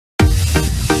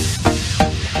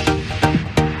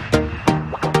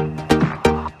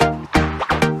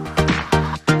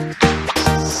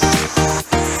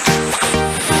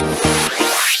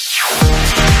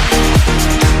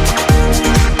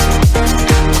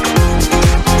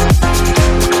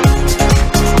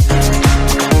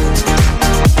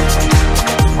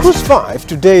Cruise 5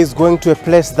 today is going to a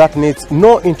place that needs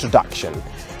no introduction.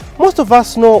 Most of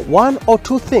us know one or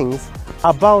two things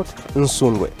about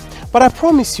Msundwe, but I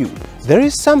promise you there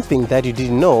is something that you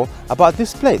didn't know about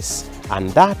this place, and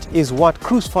that is what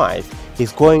Cruise 5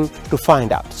 is going to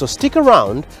find out. So stick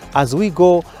around as we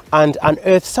go and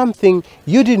unearth something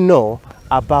you didn't know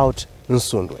about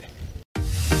Msundwe.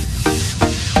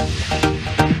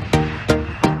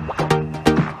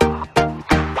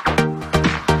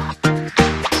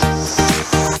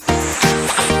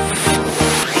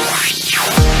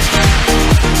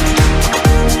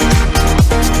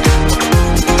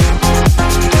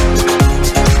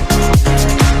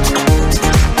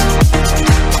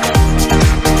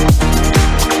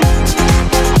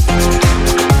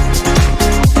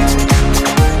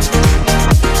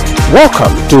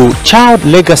 Welcome to Child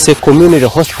Legacy Community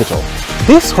Hospital.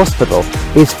 This hospital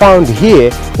is found here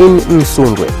in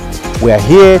Msundwe. We are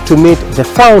here to meet the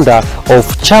founder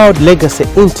of Child Legacy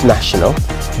International,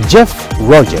 Jeff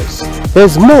Rogers.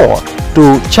 There's more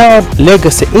to Child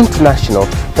Legacy International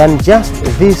than just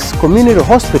this community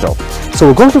hospital. So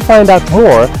we're going to find out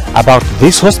more about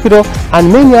this hospital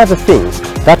and many other things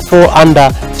that fall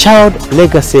under Child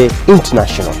Legacy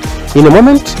International. In a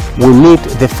moment, we'll meet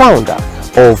the founder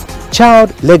of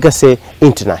Child Legacy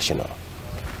International.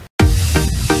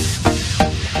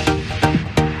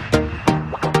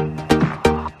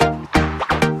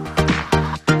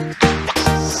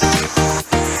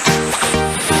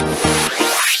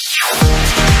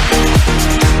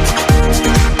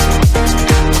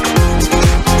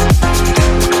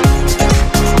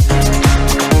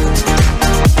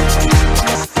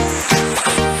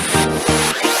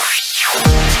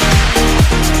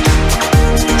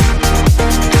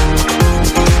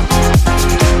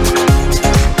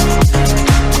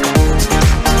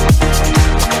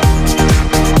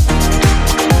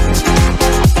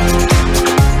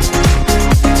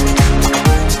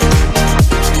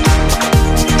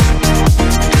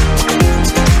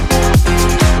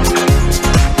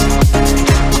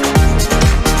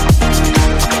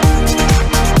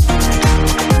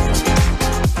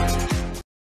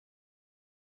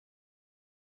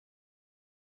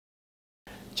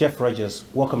 Jeff Rogers,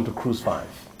 welcome to Cruise 5.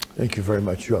 Thank you very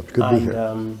much, Joab. Good to be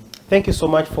here. Thank you so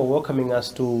much for welcoming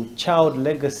us to Child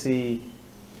Legacy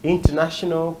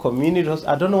International Community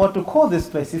Hospital. I don't know what to call this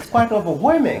place. It's quite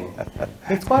overwhelming.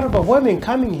 It's quite overwhelming.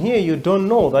 Coming here, you don't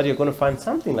know that you're going to find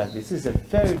something like this. This is a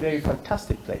very, very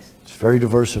fantastic place. It's very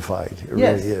diversified. It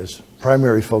Yes. really is.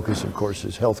 Primary focus, of course,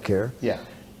 is healthcare. Yeah.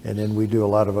 And then we do a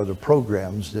lot of other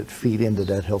programs that feed into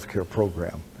that healthcare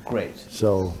program. Great.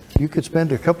 So you could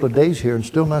spend a couple of days here and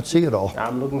still not see it all.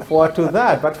 I'm looking forward to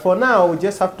that. But for now, we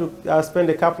just have to spend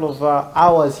a couple of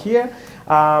hours here.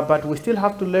 But we still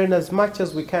have to learn as much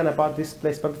as we can about this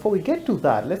place. But before we get to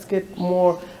that, let's get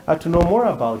more to know more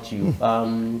about you.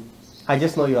 I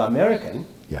just know you're American.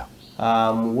 Yeah.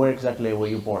 Where exactly were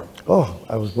you born? Oh,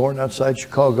 I was born outside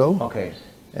Chicago. Okay.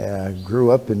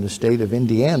 Grew up in the state of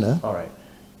Indiana. All right.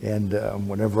 And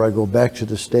whenever I go back to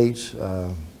the States,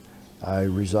 I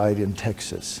reside in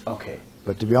Texas. Okay.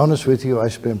 But to be honest with you, I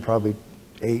spend probably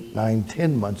 8, 9,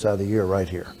 10 months out of the year right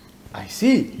here. I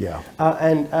see. Yeah.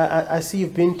 And I see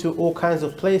you've been to all kinds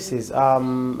of places. I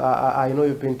know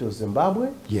you've been to Zimbabwe.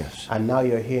 Yes. And now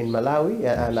you're here in Malawi.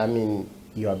 And I mean,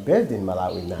 you are based in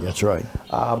Malawi now. That's right.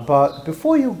 But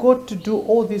before you got to do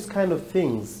all these kind of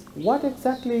things, what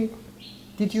exactly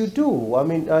did you do? I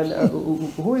mean,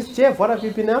 who is Jeff? What have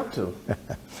you been up to?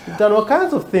 You've done all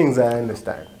kinds of things, I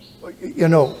understand. You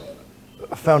know,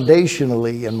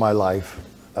 foundationally in my life,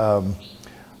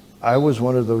 I was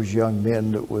one of those young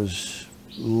men that was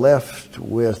left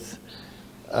with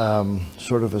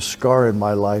sort of a scar in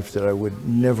my life that I would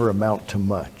never amount to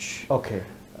much. Okay.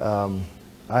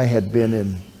 I had been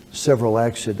in several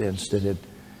accidents that had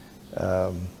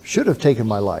should have taken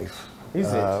my life.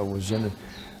 Is it?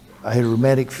 I had a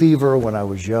rheumatic fever when I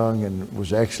was young and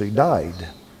was actually died.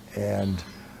 And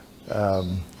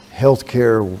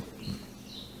healthcare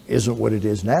isn't what it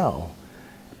is now.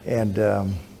 And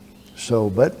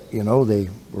but you know, they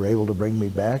were able to bring me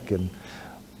back.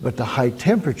 But the high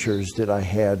temperatures that I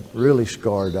had really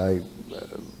scarred. I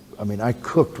mean, I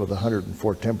cooked with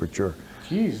 104 temperature.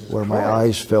 Jesus where Christ. my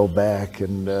eyes fell back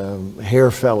and hair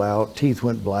fell out, teeth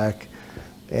went black.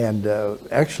 And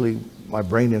actually, my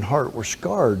brain and heart were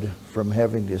scarred from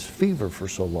having this fever for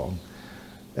so long.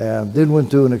 Then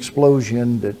went through an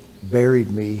explosion that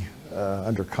buried me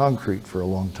under concrete for a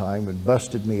long time and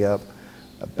busted me up.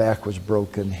 My back was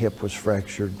broken, hip was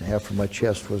fractured, half of my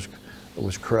chest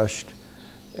was crushed.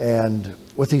 And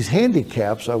with these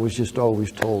handicaps, I was just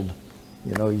always told,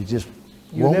 you know, you just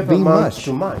won't be much.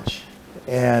 Too much.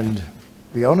 And to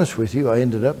be honest with you, I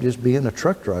ended up just being a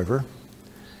truck driver.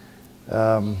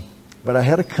 But I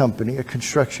had a company, a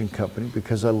construction company,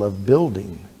 because I love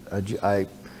building. I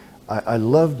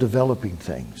love developing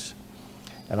things.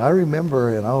 And I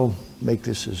remember, and I'll make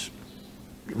this as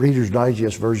Reader's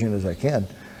Digest version as I can,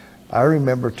 I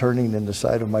remember turning in the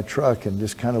side of my truck and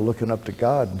just kind of looking up to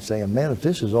God and saying, man, if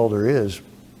this is all there is,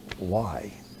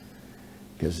 why?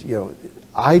 Because, you know,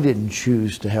 I didn't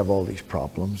choose to have all these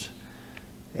problems.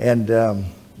 And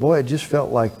boy, it just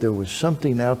felt like there was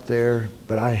something out there,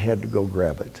 but I had to go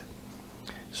grab it.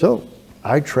 So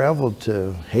I traveled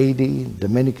to Haiti,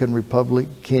 Dominican Republic,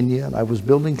 Kenya, and I was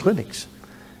building clinics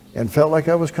and felt like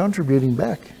I was contributing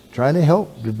back, trying to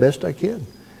help the best I can.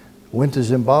 Went to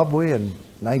Zimbabwe in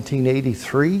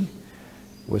 1983,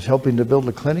 was helping to build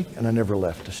a clinic, and I never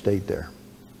left. I stayed there.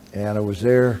 And I was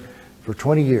there for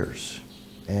 20 years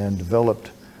and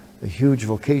developed a huge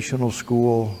vocational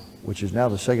school, which is now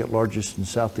the second largest in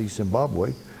Southeast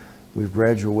Zimbabwe. We've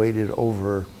graduated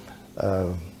over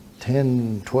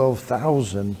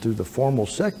 12,000 through the formal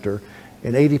sector,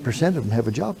 and 80% of them have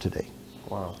a job today.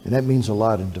 Wow. And that means a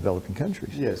lot in developing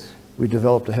countries. Yes. We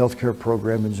developed a healthcare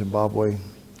program in Zimbabwe.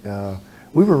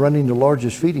 We were running the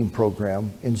largest feeding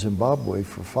program in Zimbabwe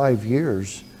for 5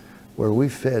 years, where we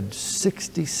fed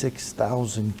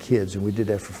 66,000 kids, and we did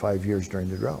that for 5 years during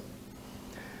the drought.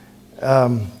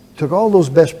 Took all those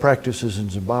best practices in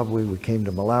Zimbabwe. We came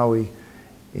to Malawi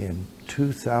in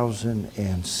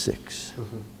 2006.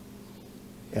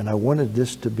 And I wanted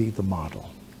this to be the model.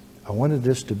 I wanted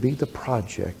this to be the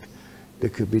project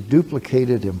that could be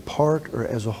duplicated in part or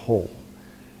as a whole,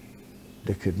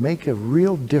 that could make a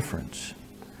real difference,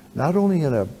 not only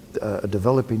in a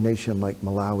developing nation like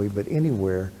Malawi, but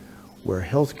anywhere where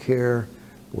healthcare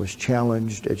was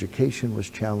challenged, education was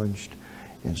challenged.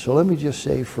 And so let me just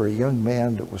say, for a young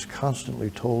man that was constantly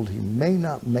told he may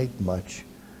not make much,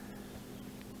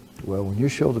 well, when you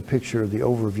show the picture of the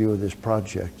overview of this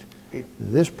project,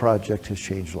 this project has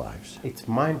changed lives. It's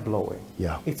mind-blowing.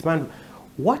 Yeah. It's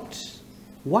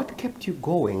what kept you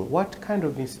going? What kind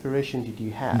of inspiration did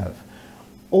you have?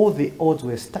 All the odds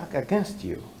were stacked against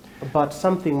you, but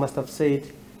something must have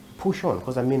said, push on,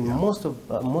 because I mean,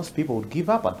 most people would give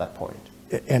up at that point.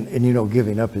 And you know,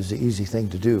 giving up is the easy thing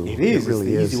to do. It is. It's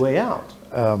the easy way out.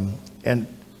 And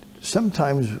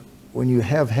sometimes when you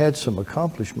have had some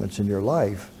accomplishments in your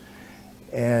life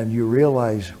and you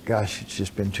realize, gosh, it's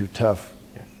just been too tough,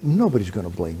 nobody's going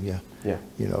to blame you. Yeah.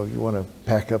 You know, you want to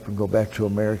pack up and go back to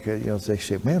America, you know, they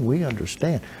say, man, we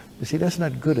understand. But see, that's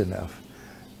not good enough.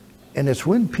 And it's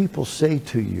when people say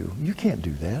to you, you can't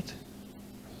do that.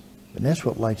 And that's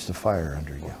what lights the fire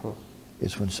under you.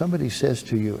 It's when somebody says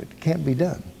to you, it can't be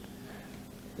done.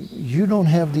 You don't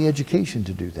have the education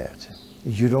to do that.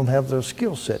 You don't have the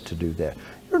skill set to do that.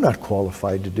 You're not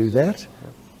qualified to do that.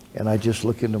 And I just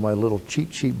look into my little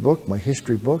cheat sheet book, my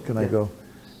history book, and I go,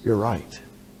 you're right.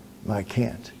 I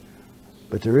can't.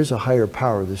 But there is a higher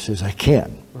power that says I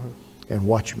can, and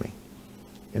watch me.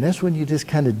 And that's when you just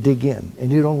kind of dig in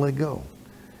and you don't let go.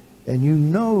 And you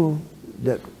know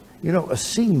that, you know, a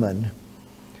seaman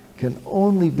can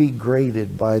only be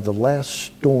graded by the last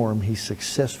storm he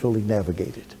successfully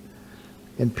navigated.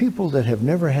 And people that have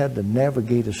never had to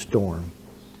navigate a storm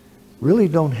really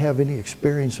don't have any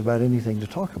experience about anything to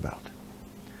talk about.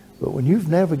 But when you've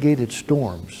navigated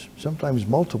storms, sometimes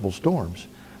multiple storms,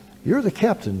 you're the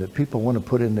captain that people want to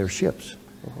put in their ships.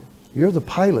 You're the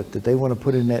pilot that they want to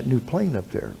put in that new plane up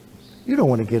there. You don't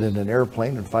want to get in an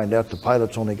airplane and find out the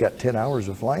pilot's only got 10 hours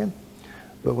of flying.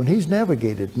 But when he's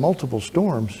navigated multiple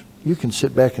storms, you can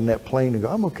sit back in that plane and go,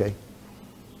 I'm okay.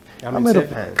 I'm in safe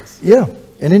hands. Yeah,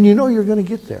 and then you know you're going to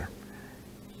get there.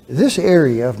 This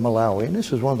area of Malawi, and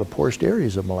this is one of the poorest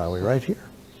areas of Malawi right here.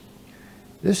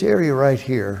 This area right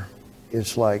here,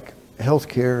 it's like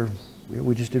healthcare.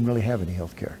 We just didn't really have any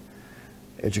healthcare.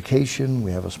 Education,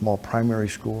 we have a small primary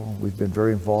school. We've been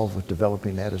very involved with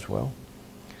developing that as well.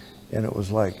 And it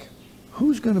was like,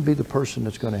 who's going to be the person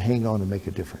that's going to hang on and make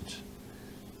a difference?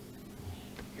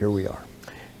 Here we are.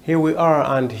 Here we are,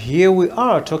 and here we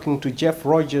are talking to Jeff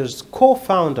Rogers,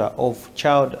 co-founder of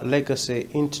Child Legacy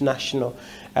International.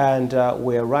 And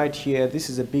we're right here. This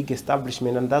is a big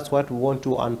establishment, and that's what we want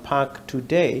to unpack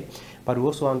today. But we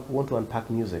also want to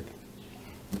unpack music.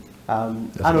 I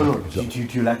don't know, do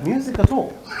you like music at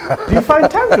all? Do you find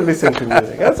time to listen to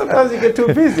music? And sometimes you get too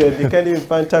busy and you can't even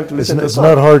find time to listen to It's songs.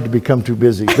 not hard to become too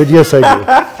busy, but yes, I do.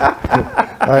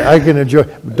 I can enjoy.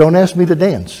 Don't ask me to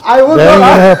dance. I will that ain't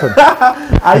gonna happen.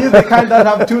 Are you the kind that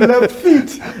have two left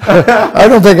feet? I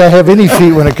don't think I have any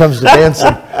feet when it comes to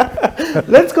dancing.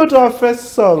 Let's go to our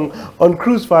first song on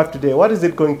Cruise 5 today. What is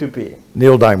it going to be?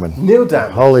 Neil Diamond. Neil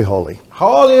Diamond. Holy, holy.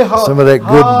 Holy, holy. Some of that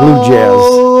good blue jazz.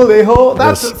 Holy, holy.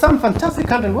 That's Yes. some fantastic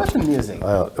country and Western music.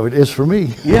 It is for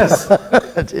me. Yes.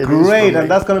 It is Great. for And me.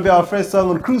 that's going to be our first song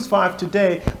on Cruise 5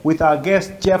 today with our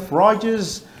guest, Jeff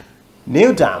Rogers.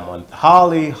 Neil Diamond.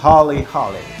 Holly, Holly,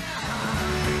 Holly.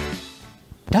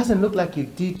 Doesn't look like you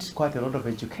did quite a lot of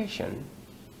education.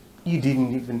 You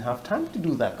didn't even have time to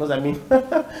do that, because I mean,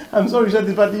 I'm sorry to say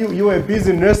this, but you were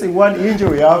busy nursing one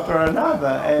injury after another.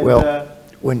 And, Well,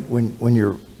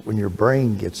 when your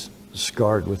brain gets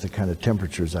scarred with the kind of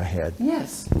temperatures I had,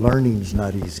 yes, learning's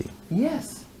not easy.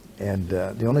 yes. And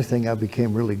the only thing I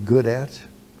became really good at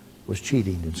was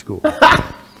cheating in school.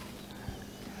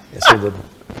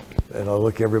 And I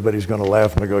look, everybody's going to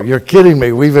laugh, and I go, "You're kidding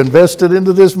me! We've invested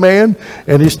into this man,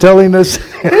 and he's telling us."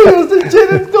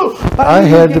 I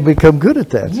had to become good at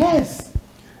that, Yes.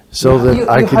 so that you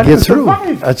I could had get to through.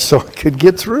 survive. So I could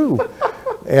get through.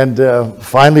 And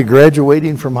finally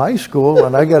graduating from high school,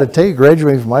 and I got to tell you,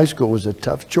 graduating from high school was a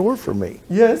tough chore for me.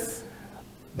 Yes.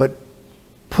 But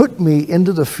put me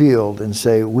into the field and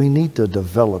say, we need to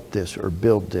develop this or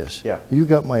build this. Yeah. You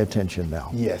got my attention now.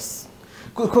 Yes.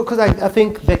 Because I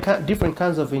think there are different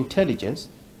kinds of intelligence.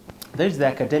 There's the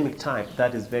academic type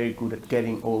that is very good at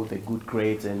getting all the good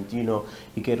grades, and you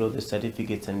get all the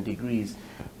certificates and degrees.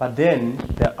 But then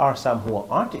there are some who are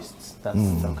artists. That's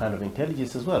some kind of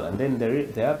intelligence as well. And then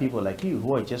there are people like you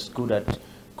who are just good at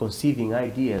conceiving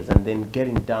ideas and then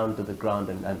getting down to the ground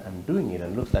and doing it.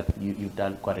 And it looks like you've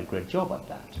done quite a great job at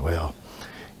that. Well,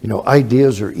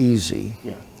 ideas are easy,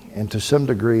 Yeah. and to some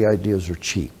degree, ideas are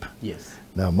cheap. Yes.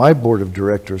 Now, my board of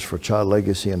directors for Child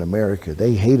Legacy in America,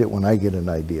 they hate it when I get an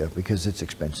idea because it's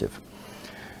expensive.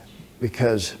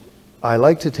 Because I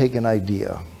like to take an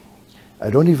idea. I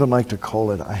don't even like to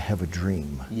call it, I have a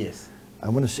dream. Yes. I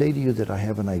want to say to you that I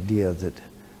have an idea that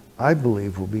I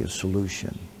believe will be a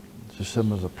solution to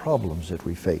some of the problems that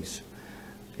we face.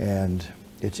 And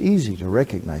it's easy to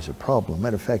recognize a problem.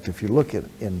 Matter of fact, if you look at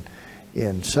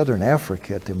in Southern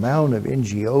Africa, at the amount of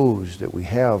NGOs that we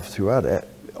have throughout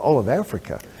all of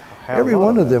Africa, every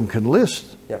one of them can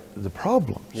list the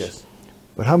problems. Yes.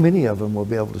 But how many of them will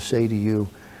be able to say to you,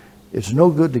 it's no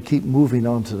good to keep moving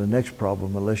on to the next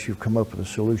problem unless you've come up with a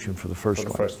solution for the first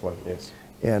one. First one, yes.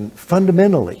 And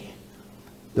fundamentally,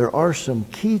 there are some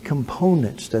key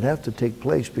components that have to take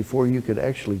place before you could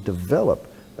actually develop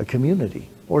a community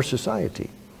or society.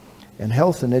 And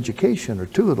health and education are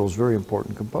two of those very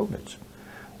important components.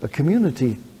 A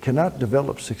community cannot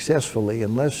develop successfully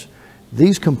unless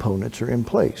these components are in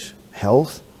place: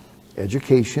 health,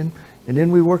 education, and then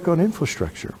we work on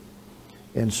infrastructure.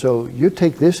 And so you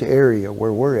take this area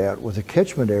where we're at, with a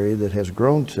catchment area that has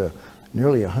grown to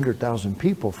nearly 100,000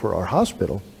 people for our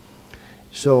hospital.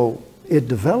 So it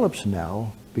develops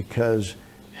now because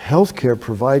healthcare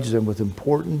provides them with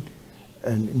important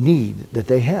need that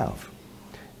they have.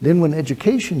 Then when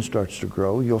education starts to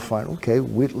grow, you'll find, okay,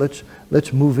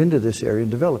 let's move into this area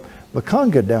and develop.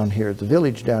 Makanga down here, the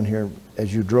village down here,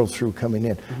 as you drove through coming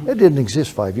in, it didn't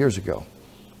exist 5 years ago.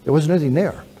 There was nothing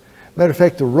there. Matter of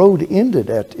fact, the road ended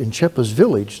in Chepa's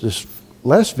village, this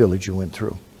last village you went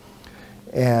through.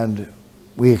 And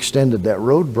we extended that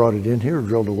road, brought it in here,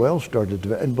 drilled a well, started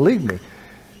to, and believe me,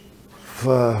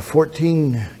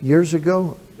 14 years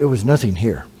ago, there was nothing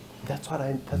here. That's what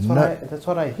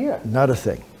I hear. Not a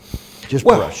thing. Just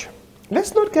Well, brush.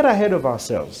 let's not get ahead of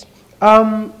ourselves.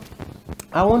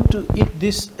 I want to eat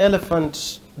this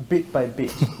elephant bit by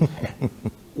bit.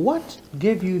 What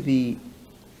gave you the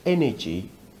energy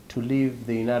to leave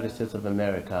the United States of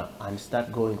America and start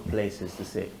going places to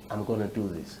say, I'm going to do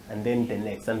this, and then the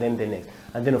next, and then the next,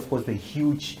 and then of course the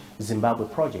huge Zimbabwe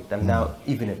project, and now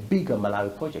even a bigger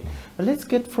Malawi project. But let's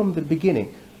get from the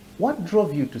beginning. What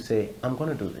drove you to say, I'm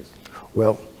going to do this?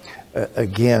 Well,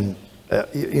 again,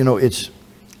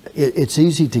 it's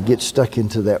easy to get stuck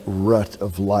into that rut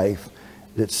of life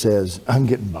that says, I'm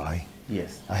getting by.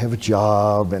 Yes. I have a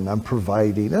job and I'm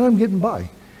providing and I'm getting by.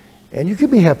 And you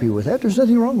can be happy with that. There's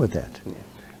nothing wrong with that. Yeah.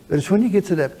 But it's when you get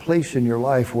to that place in your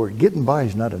life where getting by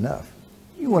is not enough.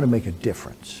 You want to make a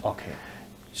difference. Okay.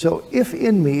 So if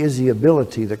in me is the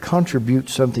ability to contribute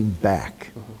something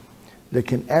back that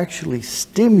can actually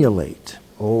stimulate,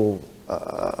 in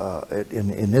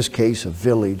this case, a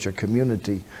village, a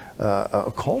community,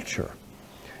 a culture,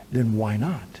 then why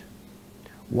not?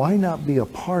 Why not be a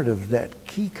part of that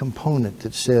key component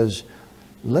that says,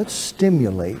 let's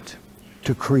stimulate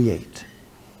to create?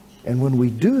 And when we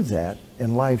do that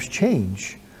and lives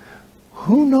change,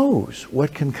 who knows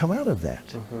what can come out of that?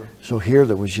 So here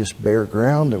there was just bare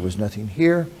ground, there was nothing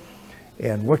here.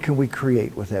 And what can we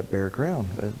create with that bare ground?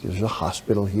 There's a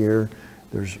hospital here,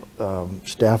 there's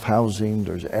staff housing,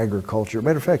 there's agriculture.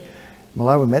 Matter of fact,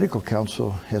 Malawi Medical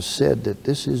Council has said that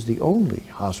this is the only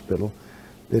hospital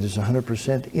that is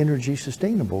 100% energy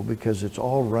sustainable because it's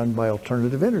all run by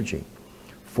alternative energy.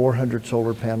 400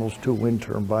 solar panels, 2 wind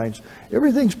turbines.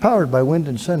 Everything's powered by wind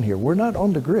and sun here. We're not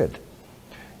on the grid.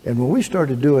 And when we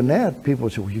started doing that, people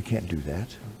would say, well, you can't do that.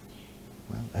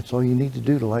 Well, that's all you need to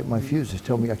do to light my fuse is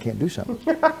tell me I can't do something.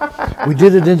 We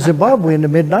did it in Zimbabwe in the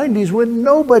mid-90s when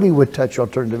nobody would touch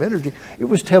alternative energy. It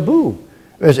was taboo.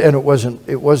 And it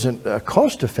wasn't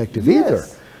cost-effective either.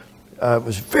 It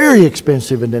was very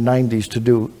expensive in the 90s to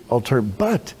do alternative,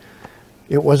 but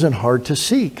it wasn't hard to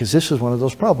see because this is one of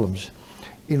those problems.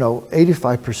 You know,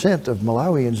 85% of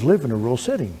Malawians live in a rural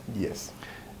setting. Yes.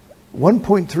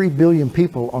 1.3 billion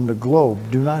people on the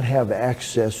globe do not have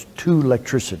access to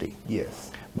electricity.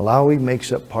 Yes. Malawi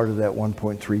makes up part of that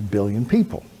 1.3 billion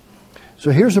people.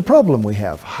 So here's the problem we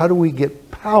have. How do we get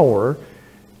power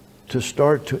to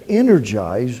start to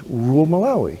energize rural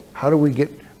Malawi? How do we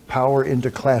get power into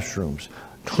classrooms,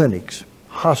 clinics,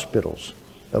 hospitals,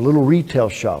 a little retail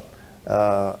shop,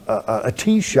 a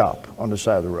tea shop on the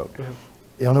side of the road? Mm-hmm.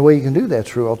 The only way you can do that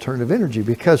is through alternative energy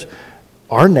because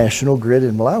our national grid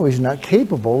in Malawi is not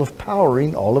capable of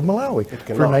powering all of Malawi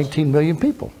for 19 million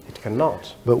people. It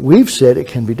cannot. But we've said it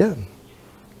can be done.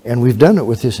 And we've done it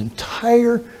with this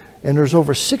entire, and there's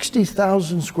over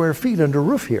 60,000 square feet under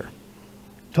roof here.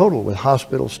 Total with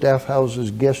hospitals, staff houses,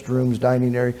 guest rooms,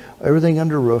 dining area, everything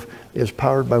under roof is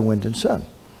powered by wind and sun.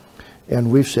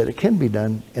 And we've said it can be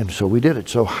done, and so we did it.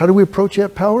 So how do we approach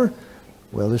that power?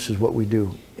 Well, this is what we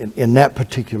do in that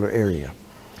particular area.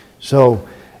 So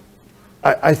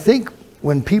I think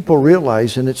when people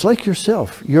realize, and it's like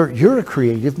yourself, you're a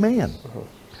creative man.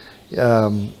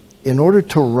 In order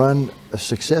to run a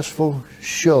successful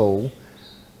show,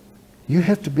 you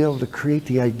have to be able to create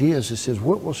the ideas that says,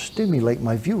 what will stimulate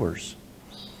my viewers?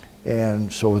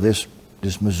 And so this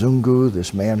Msundwe,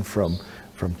 this man from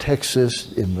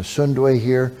Texas in Msundwe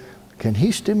here, can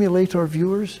he stimulate our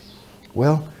viewers?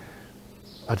 Well,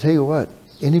 I'll tell you what,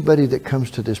 anybody that comes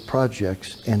to this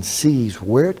project and sees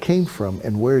where it came from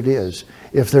and where it is,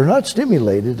 if they're not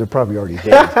stimulated, they're probably already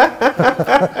dead.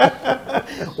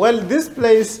 Well, this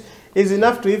place is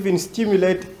enough to even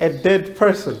stimulate a dead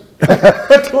person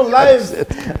to life.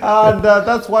 And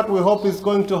that's what we hope is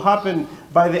going to happen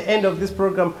by the end of this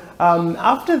program.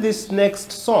 After this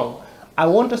next song, I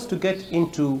want us to get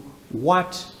into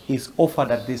what is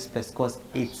offered at this place because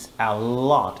it's a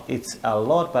lot. It's a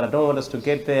lot, but I don't want us to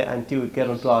get there until we get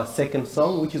onto our second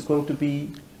song, which is going to be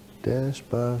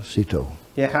Despacito.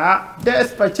 Yeah,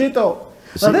 Despacito.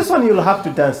 Now this one you'll have to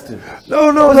dance to.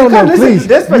 No, Listen please.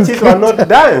 to Despacito and not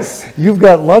dance. You've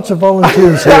got lots of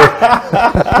volunteers here.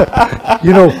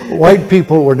 You know, white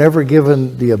people were never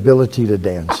given the ability to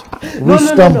dance. We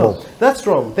stumble. No. That's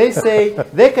wrong. They say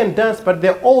they can dance, but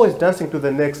they're always dancing to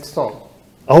the next song.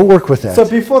 I'll work with that. So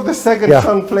before the second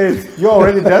song plays, you're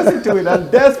already dancing to it. And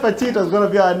Despacito is going to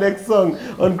be our next song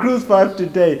on Cruise 5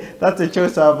 today. That's a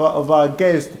choice of our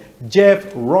guest, Jeff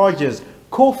Rogers,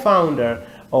 co-founder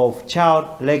of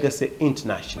Child Legacy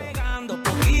International.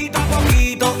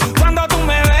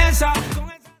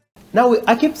 Now,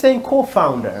 I keep saying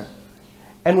co-founder,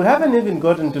 and we haven't even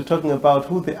gotten to talking about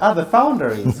who the other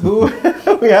founder is, who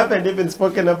we haven't even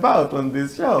spoken about on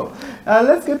this show.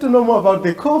 Let's get to know more about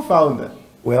the co-founder.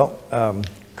 Well,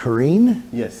 Karine.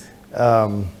 Yes.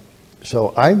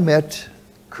 So I met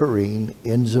Karine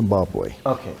in Zimbabwe.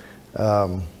 Okay.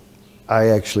 I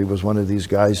actually was one of these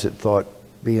guys that thought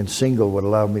being single would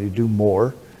allow me to do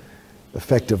more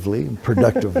effectively and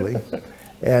productively.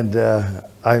 And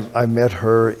I met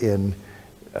her in,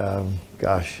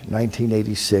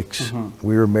 1986. Mm-hmm.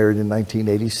 We were married in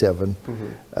 1987.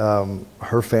 Mm-hmm.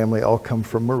 Her family all come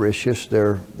from Mauritius.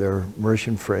 They're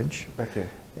Mauritian French. Okay.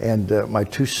 And my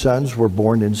 2 sons were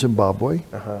born in Zimbabwe.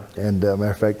 And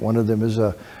matter of fact, one of them is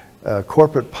a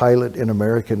corporate pilot in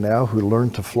America now who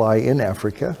learned to fly in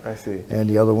Africa. I see. And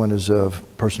the other one is a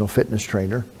personal fitness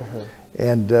trainer.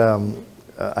 And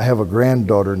I have a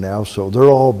granddaughter now, so they're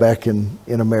all back in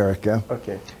America.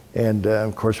 Okay. And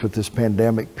of course, with this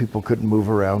pandemic, people couldn't move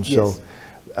around. Yes.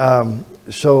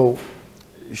 So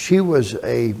she was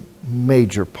a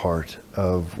major part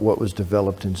of what was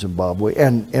developed in Zimbabwe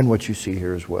and what you see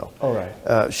here as well. All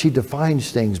right. She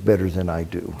defines things better than I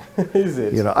do. Is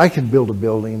it? You know, I can build a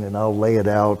building and I'll lay it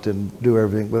out and do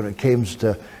everything, but when it comes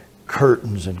to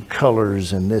curtains and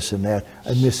colors and this and that.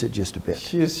 I miss it just a bit.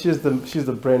 She's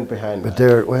the brain behind But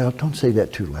that. well, don't say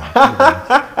that too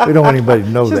loud. We don't want anybody to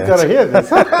know that. She's got to hear this.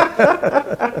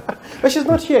 But she's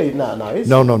not here now, is she?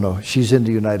 No. She's in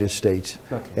the United States.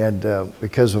 Okay. And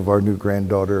because of our new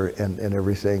granddaughter and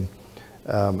everything.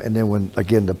 And then when,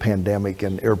 again, the pandemic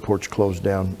and airports closed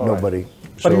down, nobody.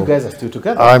 But you guys are still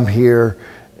together. I'm here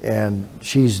and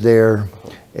she's there.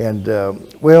 And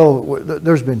well,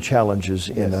 there's been challenges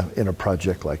in a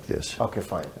project like this. Okay,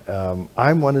 fine.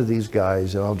 I'm one of these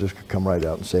guys, and I'll just come right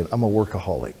out and say it, I'm a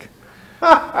workaholic.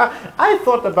 I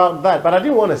thought about that, but I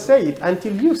didn't want to say it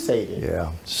until you said it.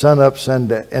 Yeah, sun up, sun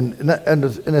down. And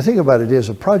the thing about it is,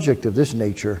 a project of this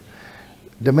nature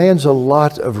demands a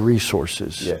lot of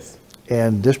resources. Yes.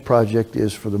 And this project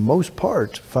is, for the most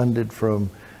part, funded from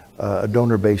a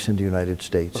donor base in the United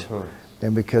States.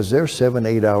 And because they're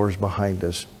 7-8 hours behind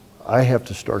us, I have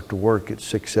to start to work at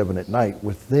 6-7 at night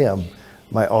with them,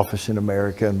 my office in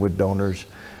America, and with donors.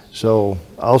 So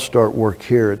I'll start work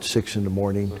here at 6 in the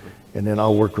morning, and then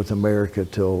I'll work with America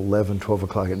till 11, 12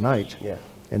 o'clock at night. Yeah.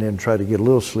 And then try to get a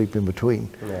little sleep in between.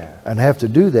 Yeah. And I have to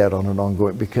do that on an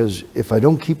ongoing, because if I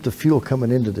don't keep the fuel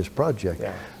coming into this project,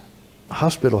 the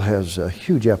hospital has a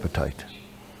huge appetite.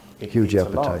 Huge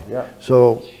appetite. Yeah.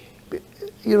 So,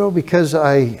 you know, because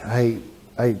I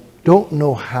don't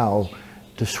know how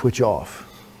to switch off.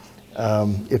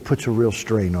 It puts a real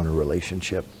strain on a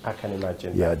relationship. I can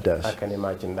imagine. Yeah, that. it does. I can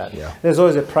imagine that. Yeah. There's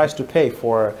always a price to pay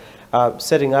for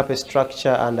setting up a structure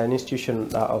and an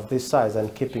institution of this size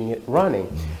and keeping it running.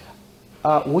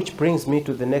 Which brings me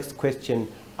to the next question.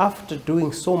 After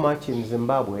doing so much in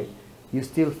Zimbabwe, you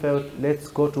still felt, let's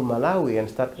go to Malawi and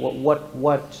start.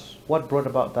 What brought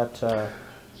about that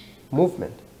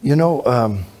movement? You know,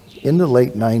 in the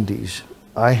late 90s,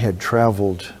 I had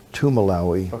traveled to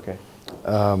Malawi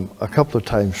a couple of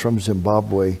times from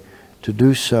Zimbabwe to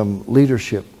do some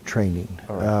leadership training.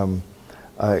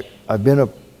 I've been a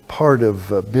part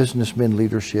of businessmen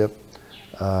leadership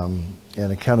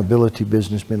and accountability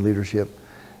businessmen leadership.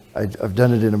 I've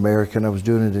done it in America, and I was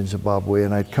doing it in Zimbabwe,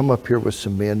 and I'd come up here with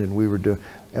some men, and we were doing,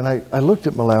 and I looked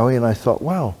at Malawi and I thought,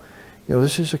 wow, you know,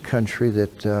 this is a country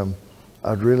that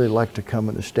I'd really like to come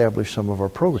and establish some of our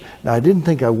programs. Now, I didn't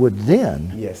think I would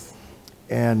then. Yes.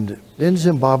 And then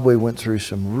Zimbabwe went through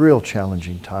some real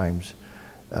challenging times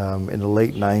in the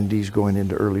late 90s going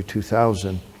into early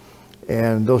 2000.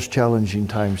 And those challenging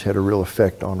times had a real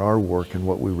effect on our work and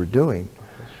what we were doing.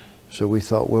 So we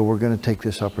thought, well, we're going to take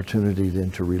this opportunity then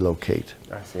to relocate.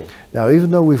 I see. Now, even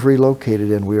though we've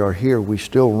relocated and we are here, we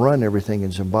still run everything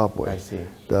in Zimbabwe. I see.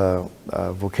 The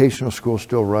vocational school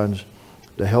still runs.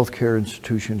 The healthcare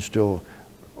institution still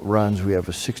runs. We have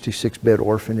a 66-bed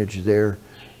orphanage there,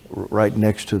 right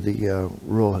next to the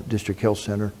Rural District Health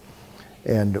Center,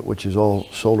 and which is all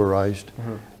solarized.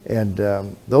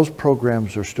 And those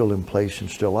programs are still in place and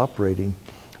still operating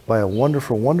by a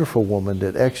wonderful, wonderful woman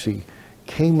that actually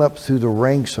came up through the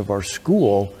ranks of our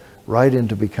school right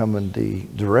into becoming the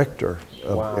director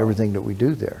of everything that we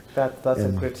do there. That's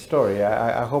a great story.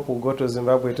 I hope we'll go to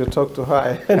Zimbabwe to talk to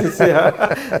her and see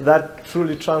her, that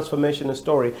truly transformational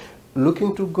story.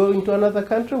 Looking to go into another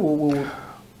country?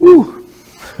 Woo!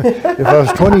 If I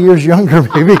was 20 years younger,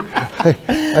 maybe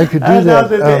I could do that. Now that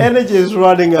the energy is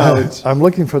running out. I'm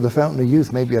looking for the fountain of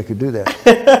youth. Maybe I could do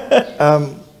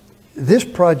that. This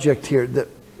project here,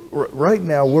 right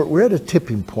now, we're at a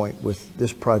tipping point with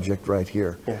this project right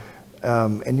here. Yeah.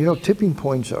 And you know, tipping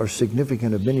points are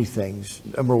significant of many things.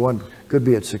 Number one, could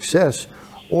be its success,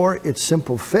 or its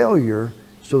simple failure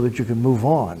so that you can move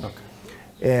on. Okay.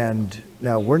 And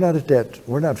now we're not at that,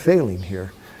 we're not failing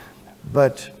here.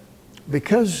 But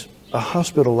because a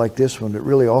hospital like this one that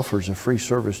really offers a free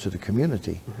service to the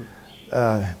community,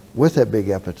 with that big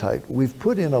appetite, we've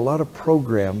put in a lot of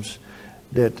programs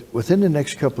that within the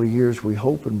next couple of years we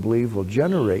hope and believe will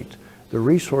generate the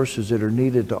resources that are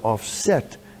needed to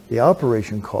offset the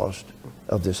operation cost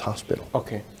of this hospital.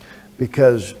 Okay.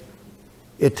 Because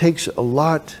it takes a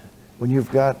lot when you've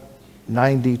got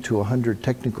 90 to 100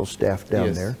 technical staff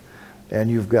down there, and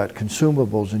you've got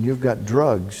consumables and you've got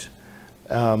drugs,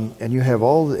 and you have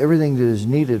everything that is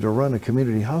needed to run a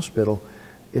community hospital.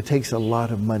 It takes a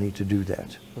lot of money to do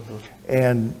that.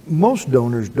 And most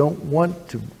donors don't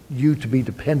want you to be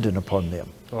dependent upon them.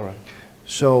 All right.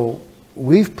 So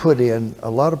we've put in a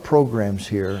lot of programs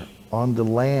here on the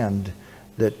land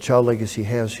that Child Legacy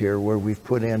has here, where we've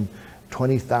put in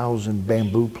 20,000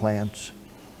 bamboo plants.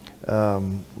 We're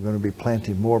going to be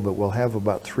planting more, but we'll have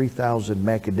about 3,000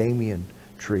 macadamia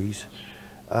trees.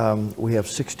 We have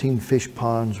 16 fish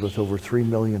ponds with over 3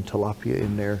 million tilapia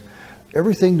in there.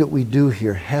 Everything that we do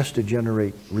here has to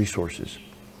generate resources.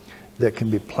 that can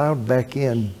be plowed back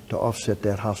in to offset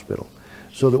that hospital,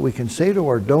 so that we can say to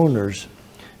our donors,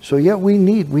 so yeah, we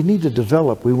need to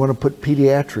develop. We want to put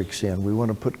pediatrics in. We want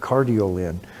to put cardio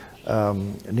in, a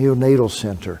neonatal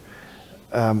center,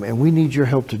 and we need your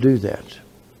help to do that.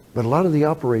 But a lot of the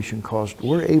operation cost,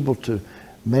 we're able to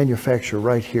manufacture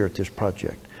right here at this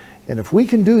project. And if we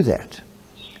can do that,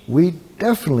 we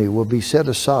definitely will be set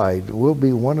aside. We'll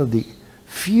be one of the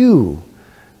few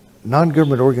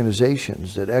non-government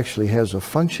organizations that actually has a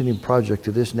functioning project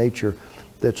of this nature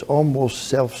that's almost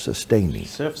self-sustaining.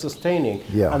 Self-sustaining,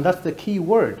 yeah. And that's the key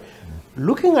word.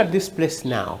 Looking at this place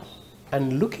now,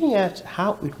 and looking at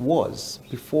how it was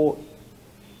before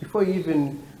you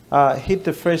even hit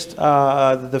the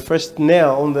first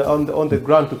nail on the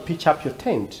ground to pitch up your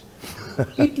tent,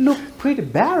 it looked pretty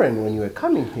barren when you were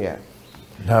coming here.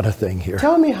 Not a thing here.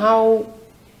 Tell me how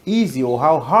easy or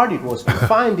how hard it was to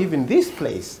find even this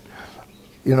place.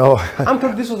 You know, I'm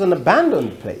told this was an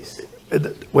abandoned place.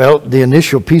 Well, the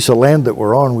initial piece of land that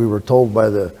we're on, we were told by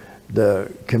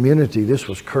the community this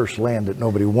was cursed land that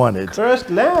nobody wanted. Cursed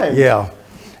land? Yeah.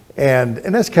 And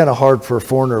that's kind of hard for a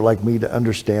foreigner like me to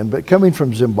understand. But coming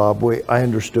from Zimbabwe, I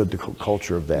understood the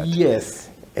culture of that. Yes.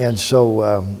 And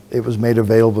so it was made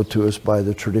available to us by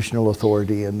the traditional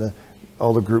authority and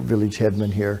all the group village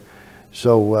headmen here.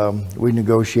 So we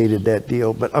negotiated that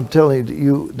deal. But I'm telling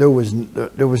you, there was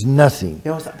nothing.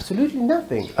 There was absolutely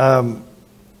nothing.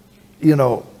 You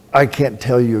know, I can't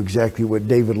tell you exactly what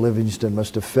David Livingstone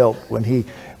must have felt when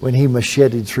he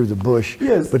macheted through the bush.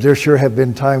 Yes. But there sure have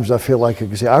been times I feel like I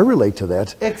can say, I relate to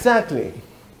that. Exactly.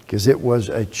 Because it was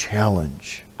a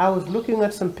challenge. I was looking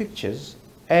at some pictures,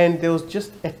 and there was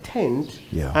just a tent,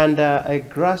 yeah. and a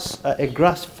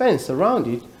grass fence around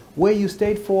it, where you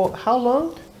stayed for how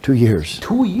long? 2 years.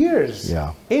 2 years.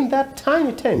 Yeah. In that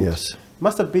tiny tent. Yes.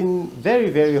 Must have been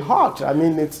very, very hot. I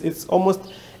mean, it's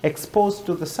almost exposed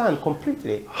to the sun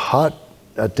completely. Hot.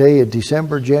 I tell you,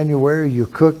 December, January, you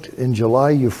cooked. In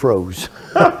July, you froze.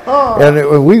 And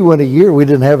when we went a year, we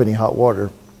didn't have any hot water.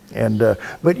 And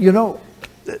but you know,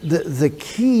 the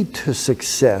key to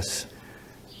success,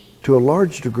 to a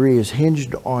large degree, is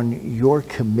hinged on your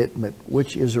commitment,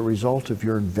 which is a result of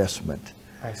your investment.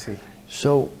 I see.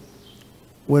 So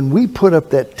when we put up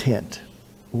that tent,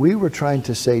 we were trying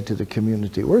to say to the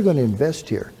community, we're going to invest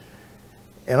here.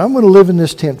 And I'm going to live in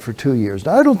this tent for 2 years.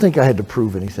 Now, I don't think I had to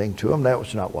prove anything to them. That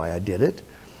was not why I did it.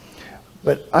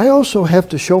 But I also have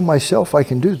to show myself I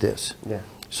can do this. Yeah.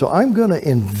 So I'm going to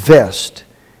invest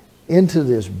into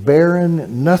this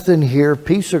barren, nothing here,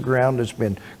 piece of ground that's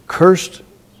been cursed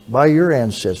by your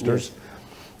ancestors. Yes.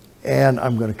 And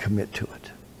I'm going to commit to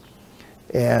it.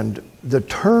 And the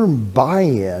term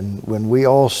buy-in, when we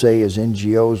all say as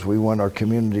NGOs we want our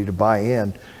community to buy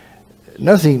in,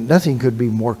 nothing could be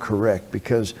more correct,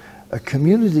 because a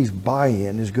community's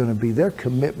buy-in is going to be their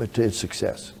commitment to its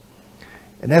success.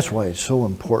 And that's why it's so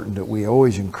important that we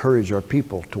always encourage our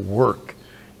people to work,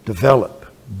 develop,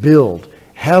 build,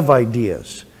 have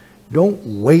ideas.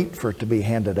 Don't wait for it to be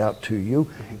handed out to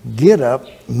you. Get up,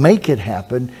 make it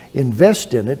happen,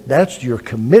 invest in it. That's your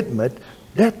commitment.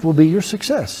 That will be your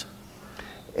success.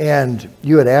 And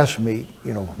you had asked me,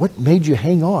 you know, what made you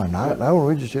hang on? I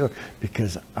don't just,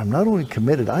 because I'm not only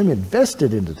committed, I'm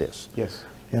invested into this. Yes.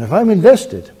 And if I'm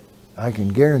invested, I can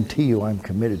guarantee you I'm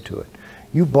committed to it.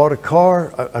 You bought a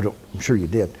car, I'm sure you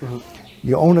did. Mm-hmm.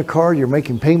 You own a car, you're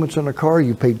making payments on a car,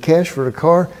 you paid cash for the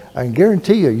car. I can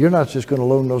guarantee you, you're not just going to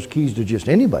loan those keys to just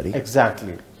anybody.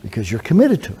 Exactly. Because you're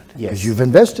committed to it. Yes. Because you've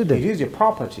invested in it. It is your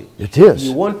property. It is.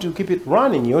 You want to keep it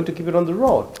running. You want to keep it on the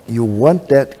road. You want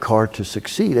that car to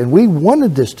succeed. And we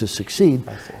wanted this to succeed.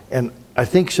 And I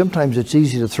think sometimes it's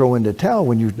easy to throw in the towel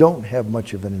when you don't have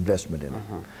much of an investment in it.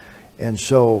 And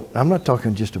so I'm not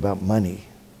talking just about money,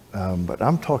 but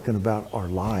I'm talking about our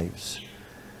lives.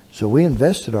 So we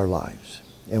invested our lives.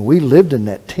 And we lived in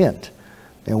that tent.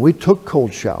 And we took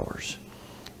cold showers.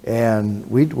 And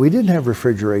we didn't have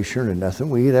refrigeration or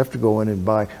nothing. We'd have to go in and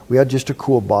buy. We had just a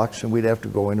cool box, and we'd have to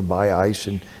go in and buy ice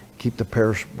and keep the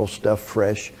perishable stuff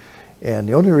fresh. And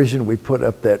the only reason we put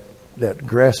up that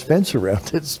grass fence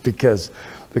around it is because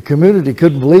the community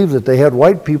couldn't believe that they had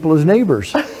white people as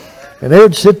neighbors. And they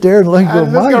would sit there and go,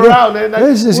 my God,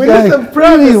 there's this guy.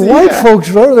 These white folks,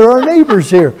 they're our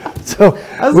neighbors here. So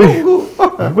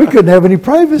we couldn't have any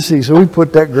privacy. So we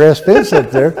put that grass fence up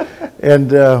there.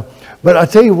 And but I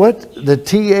tell you what, the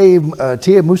T.A.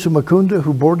 Musa Makunda,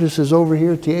 who boarded us, is over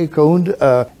here, T.A.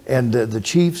 Kaunda, and the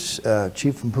chiefs,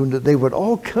 Chief Mpunda, they would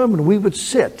all come and we would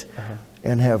sit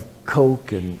and have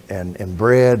Coke and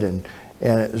bread. And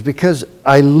it was because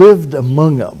I lived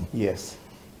among them. Yes.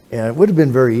 And it would have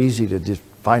been very easy to just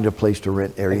find a place to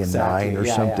rent Area 9 or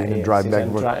something and drive back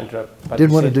and forth.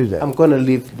 Didn't want to do that. I'm going to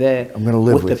live there. I'm going to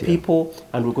live with the people,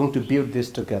 and we're going to build this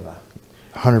together.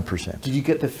 100%. Did you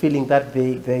get the feeling that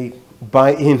they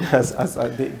buy in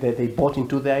they bought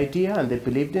into the idea and they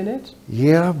believed in it?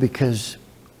 Yeah, because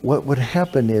what would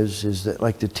happen is that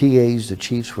like the TAs, the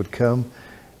chiefs would come,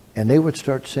 and they would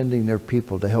start sending their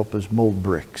people to help us mold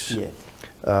bricks. Yes.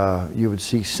 You would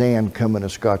see sand come in a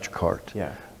Scotch cart.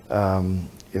 Yeah.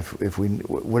 If we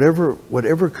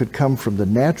whatever could come from the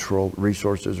natural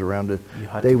resources around it,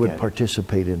 they would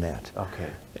participate in that. Okay.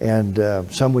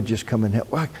 And some would just come and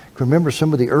help. Well, I can remember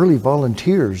some of the early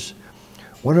volunteers.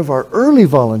 One of our early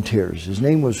volunteers, his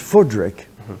name was Fudrick,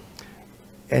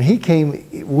 and he came,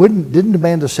 didn't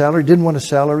demand a salary, didn't want a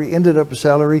salary, ended up a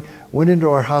salary, went into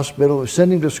our hospital,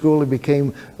 sent him to school, he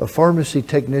became a pharmacy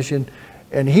technician,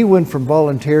 and he went from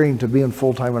volunteering to being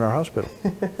full-time in our hospital.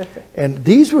 And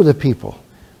these were the people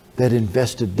that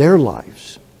invested their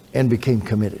lives and became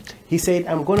committed. He said,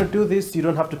 I'm going to do this, you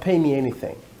don't have to pay me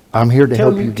anything. I'm here to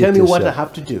help you get this. Tell me what I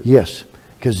have to do. Yes,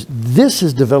 because this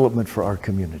is development for our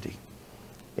community.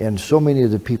 And so many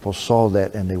of the people saw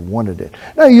that and they wanted it.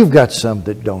 Now you've got some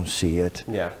that don't see it.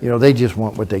 Yeah. You know, they just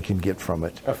want what they can get from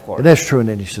it. Of course. And that's true in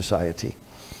any society.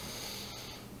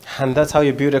 And that's how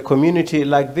you build a community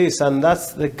like this. And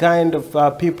that's the kind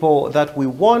of people that we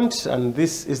want. And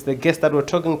this is the guest that we're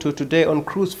talking to today on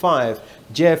Cruise 5,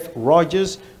 Jeff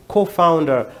Rogers,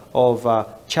 co-founder of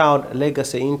Child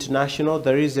Legacy International.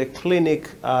 There is a clinic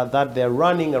that they're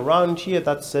running around here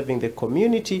that's serving the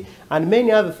community and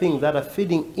many other things that are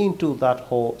feeding into that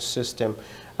whole system.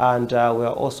 And we're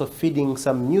also feeding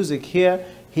some music here.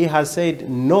 He has said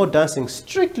no dancing,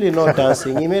 strictly no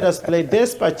dancing. He made us play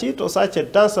Despacito, such a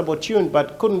danceable tune,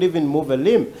 but couldn't even move a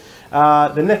limb.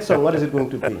 The next song, what is it going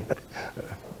to be?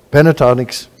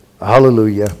 Pentatonics.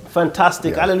 Hallelujah.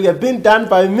 Fantastic. Yeah. Hallelujah. Been done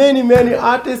by many, many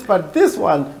artists, but this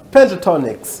one,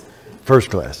 Pentatonics. First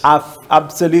class.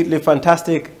 Absolutely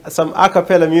fantastic. Some a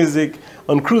cappella music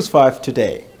on Cruise 5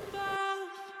 today.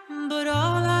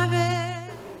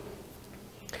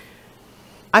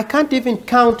 I can't even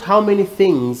count how many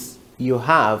things you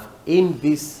have in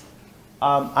this.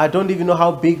 I don't even know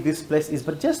how big this place is,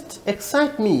 but just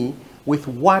excite me with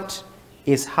what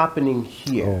is happening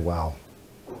here. Oh, wow.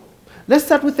 Let's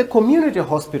start with the community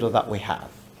hospital that we have.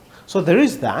 So there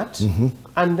is that,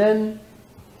 and then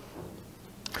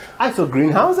I saw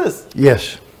greenhouses.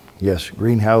 Yes, yes,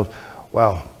 greenhouse.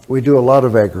 Wow, we do a lot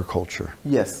of agriculture.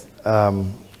 Yes.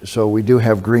 So we do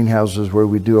have greenhouses where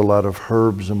we do a lot of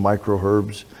herbs and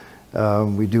microherbs.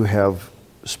 We do have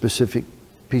specific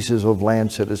pieces of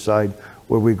land set aside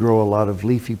where we grow a lot of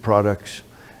leafy products,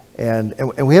 and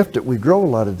we grow a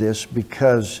lot of this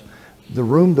because the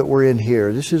room that we're in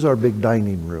here, this is our big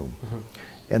dining room.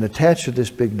 And attached to this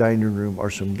big dining room are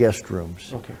some guest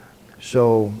rooms. Okay.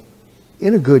 So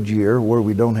in a good year where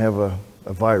we don't have a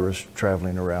virus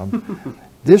traveling around,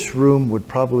 this room would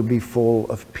probably be full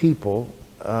of people.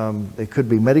 They could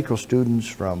be medical students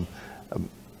from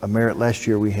last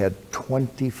year we had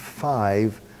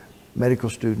 25 medical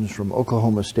students from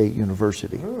Oklahoma State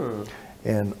University.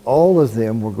 And all of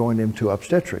them were going into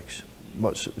obstetrics,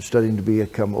 studying to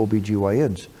become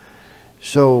OBGYNs.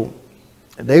 So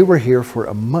they were here for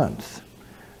a month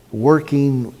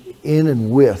working in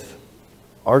and with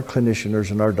our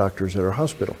clinicians and our doctors at our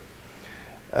hospital.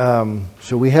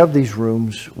 So we have these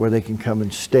rooms where they can come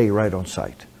and stay right on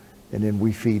site. And then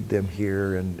we feed them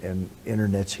here and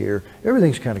internet's here.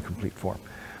 Everything's kind of complete for them.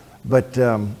 But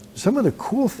some of the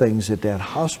cool things that that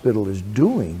hospital is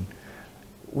doing,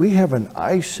 we have an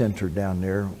eye center down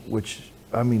there, which,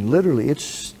 I mean, literally, it's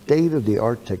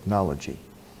state-of-the-art technology.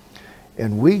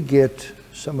 And we get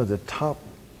some of the top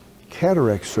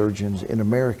cataract surgeons in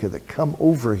America that come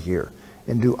over here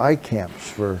and do eye camps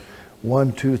for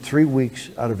 1, 2, 3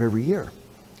 weeks out of every year.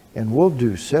 And we'll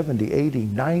do 70, 80,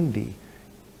 90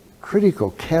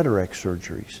 critical cataract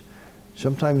surgeries.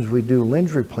 Sometimes we do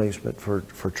lens replacement for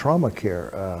trauma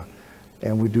care,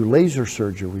 and we do laser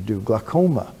surgery, we do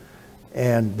glaucoma.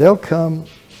 And they'll come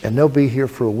and they'll be here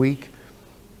for a week,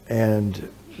 and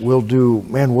we'll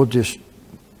just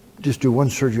do one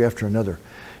surgery after another.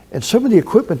 And some of the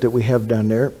equipment that we have down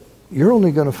there, you're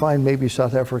only going to find maybe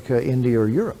South Africa, India, or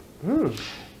Europe.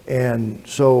 And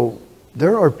so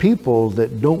there are people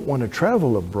that don't want to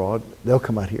travel abroad, they'll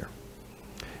come out here.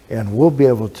 And we'll be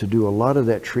able to do a lot of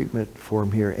that treatment for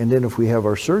them here. And then if we have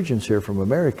our surgeons here from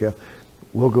America,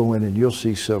 we'll go in and you'll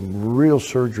see some real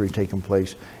surgery taking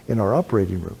place in our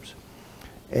operating rooms.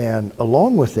 And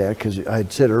along with that, because I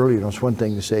had said earlier, it's one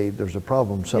thing to say there's a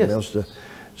problem, something else to.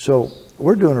 So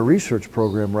we're doing a research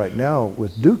program right now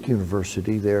with Duke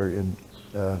University there in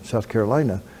South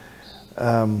Carolina.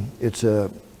 It's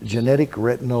a genetic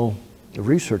retinal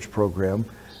research program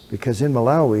because in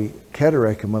Malawi,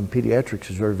 cataract among pediatrics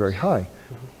is very, very high.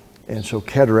 And so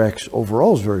cataracts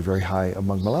overall is very, very high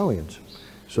among Malawians.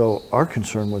 So our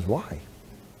concern was why?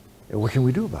 And what can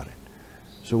we do about it?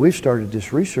 So we've started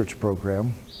this research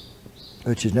program,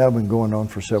 which has now been going on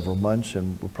for several months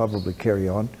and will probably carry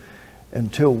on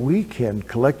until we can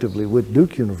collectively with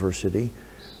Duke University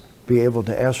be able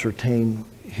to ascertain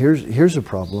here's a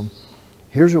problem,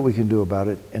 here's what we can do about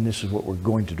it, and this is what we're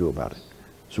going to do about it.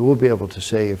 So we'll be able to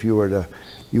say if you were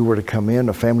to come in,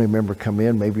 a family member come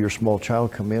in, maybe your small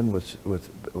child come in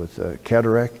with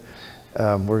cataract,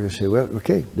 we're going to say, well,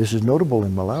 okay, this is notable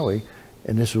in Malawi,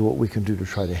 and this is what we can do to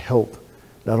try to help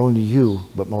not only you,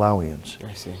 but Malawians.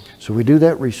 I see. So we do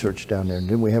that research down there, and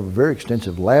then we have a very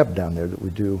extensive lab down there that we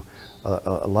do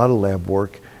a lot of lab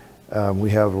work. We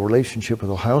have a relationship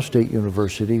with Ohio State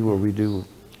University where we do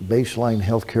baseline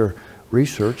healthcare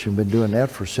research and been doing that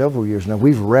for several years now.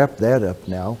 We've wrapped that up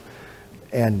now.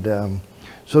 And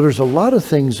so there's a lot of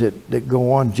things that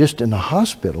go on just in the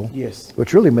hospital, yes,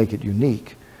 which really make it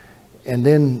unique. And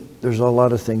then there's a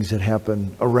lot of things that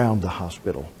happen around the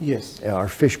hospital. Yes. Our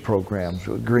fish programs,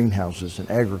 greenhouses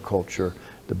and agriculture,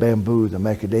 the bamboo, the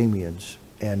macadamians.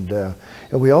 And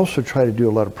we also try to do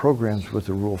a lot of programs with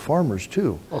the rural farmers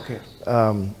too. Okay.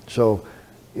 So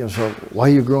why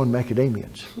are you growing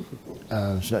macadamians?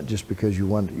 It's not just because you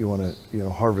want to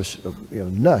harvest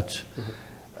nuts.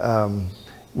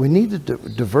 We need to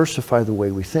diversify the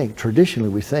way we think. Traditionally,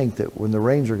 we think that when the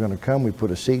rains are going to come, we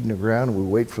put a seed in the ground, and we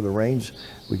wait for the rains,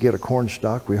 we get a corn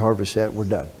stalk, we harvest that, we're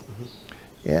done.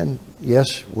 And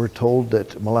yes, we're told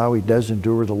that Malawi does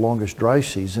endure the longest dry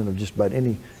season of just about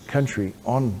any country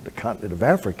on the continent of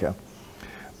Africa,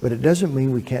 but it doesn't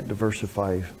mean we can't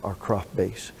diversify our crop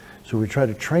base. So we try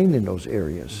to train in those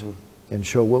areas and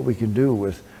show what we can do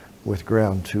with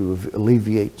ground to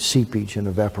alleviate seepage and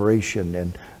evaporation,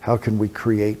 and how can we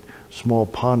create small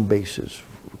pond bases,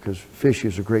 because fish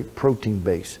is a great protein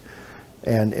base,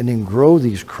 and then grow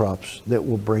these crops that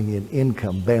will bring in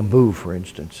income. Bamboo, for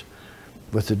instance.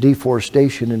 With the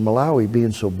deforestation in Malawi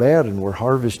being so bad, and we're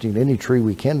harvesting any tree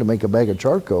we can to make a bag of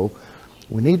charcoal,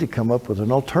 we need to come up with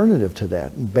an alternative to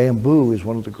that. And bamboo is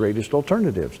one of the greatest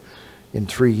alternatives. In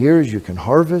 3 years, you can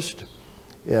harvest.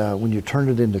 When you turn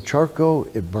it into charcoal,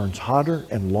 it burns hotter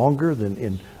and longer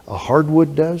than a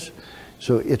hardwood does.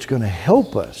 So it's going to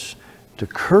help us to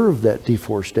curb that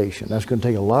deforestation. That's going to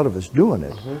take a lot of us doing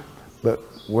it, but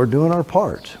we're doing our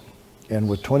part. And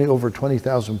with over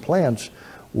 20,000 plants,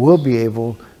 we'll be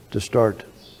able to start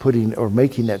putting or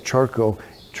making that charcoal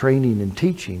training and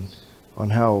teaching on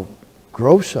how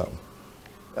grow some.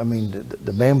 I mean,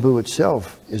 the bamboo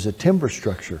itself is a timber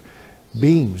structure.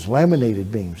 Beams,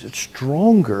 laminated beams. It's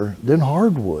stronger than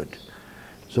hardwood.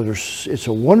 So it's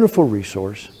a wonderful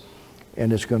resource,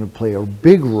 and it's going to play a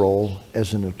big role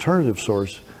as an alternative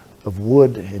source of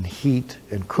wood and heat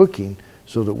and cooking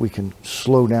so that we can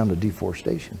slow down the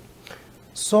deforestation.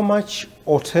 So much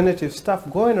alternative stuff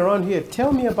going around here.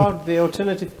 Tell me about the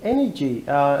alternative energy.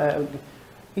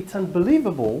 It's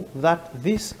unbelievable that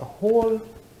this whole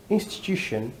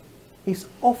institution is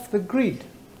off the grid.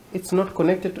 It's not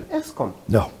connected to ESCOM.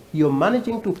 No. You're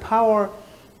managing to power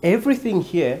everything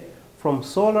here from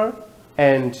solar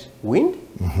and wind?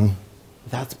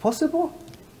 That's possible?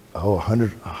 Oh,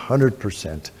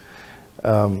 100%.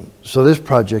 So this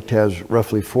project has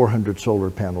roughly 400 solar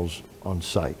panels on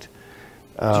site.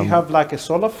 Do you have like a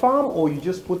solar farm, or you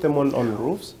just put them on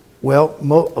roofs? Well,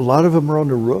 a lot of them are on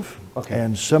the roof, okay,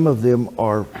 and some of them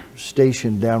are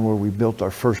stationed down where we built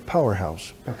our first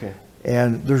powerhouse. Okay.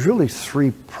 And there's really 3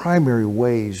 primary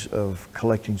ways of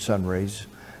collecting sun rays.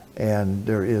 And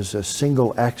there is a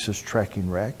single axis tracking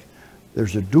rack,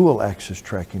 there's a dual axis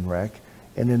tracking rack,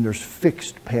 and then there's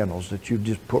fixed panels that you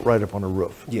just put right up on a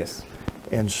roof. Yes.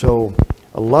 And so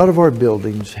a lot of our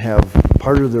buildings have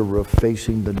part of their roof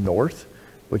facing the north,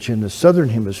 which in the southern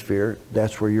hemisphere,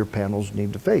 that's where your panels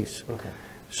need to face. Okay.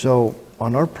 So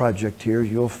on our project here,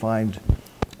 you'll find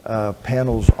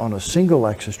panels on a single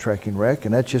axis tracking rack,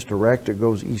 and that's just a rack that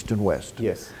goes east and west.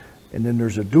 Yes. And then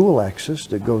there's a dual axis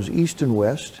that goes east and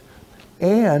west,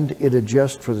 and it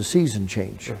adjusts for the season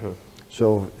change.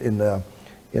 So in the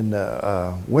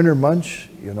winter months,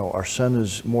 our sun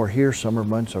is more here. Summer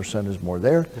months, our sun is more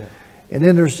there. Yeah. And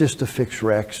then there's just the fixed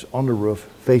racks on the roof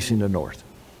facing the north.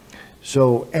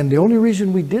 So, and the only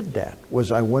reason we did that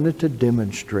was I wanted to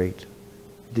demonstrate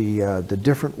the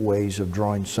different ways of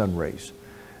drawing sun rays.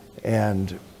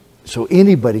 And so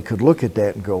anybody could look at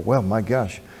that and go, well, my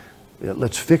gosh,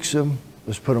 let's fix them.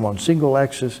 Let's put them on single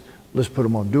axis. Let's put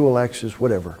them on dual axis,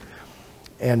 whatever.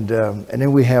 and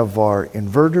then we have our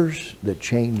inverters that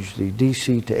change the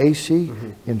DC to AC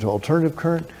into alternative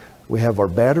current. We have our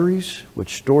batteries,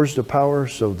 which stores the power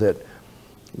so that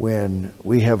when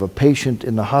we have a patient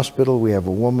in the hospital, we have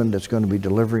a woman that's going to be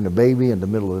delivering a baby in the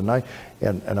middle of the night.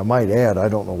 And I might add, I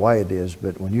don't know why it is,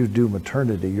 but when you do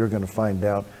maternity, you're going to find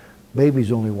out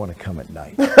babies only want to come at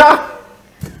night.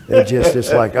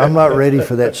 It's like, I'm not ready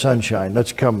for that sunshine.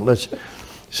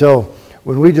 So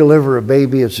when we deliver a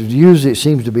baby, it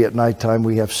seems to be at nighttime.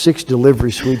 We have 6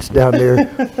 delivery suites down there,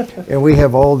 and we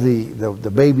have all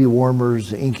the baby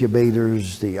warmers, the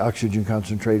incubators, the oxygen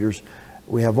concentrators.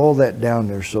 We have all that down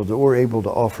there so that we're able to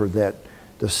offer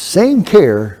the same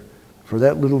care for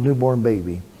that little newborn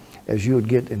baby as you would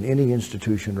get in any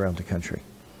institution around the country.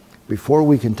 Before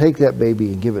we can take that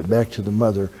baby and give it back to the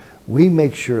mother, we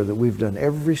make sure that we've done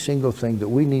every single thing that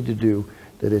we need to do,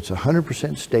 that it's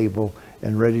 100% stable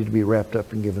and ready to be wrapped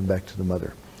up and given back to the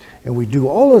mother. And we do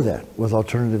all of that with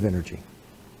alternative energy.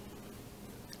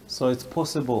 So it's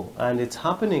possible, and it's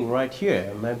happening right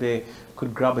here. Maybe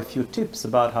could grab a few tips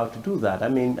about how to do that. I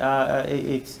mean,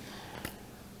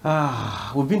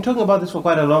 we've been talking about this for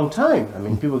quite a long time. I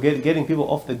mean, people getting people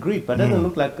off the grid, but it doesn't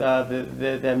look like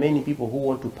there are many people who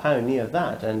want to pioneer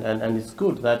that, and it's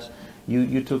good that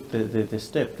you took the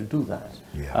step to do that.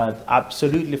 Yeah.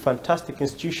 Absolutely fantastic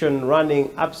institution,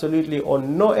 running absolutely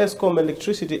on no ESCOM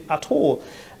electricity at all,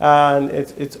 and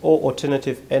it's all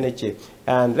alternative energy.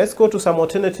 And let's go to some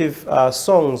alternative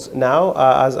songs now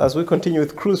as we continue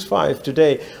with Cruise 5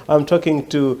 today. I'm talking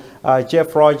to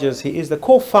Jeff Rogers. He is the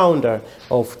co-founder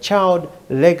of Child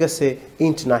Legacy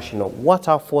International. What's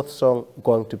our 4th song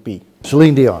going to be?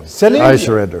 Celine Dion, I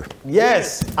Surrender.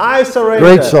 Yes, I Surrender.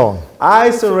 Great song.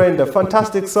 I Surrender.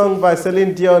 Fantastic song by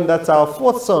Celine Dion. That's our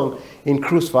 4th song in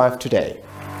Cruise 5 today.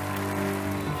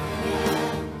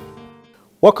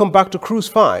 Welcome back to Cruise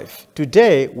 5.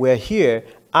 Today we're here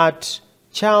at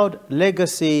Child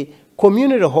Legacy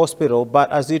Community Hospital, but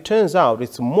as it turns out,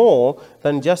 it's more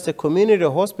than just a community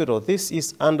hospital. This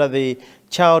is under the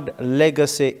Child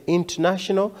Legacy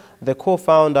International. The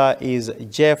co-founder is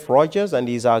Jeff Rogers, and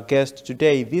he's our guest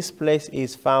today. This place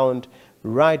is found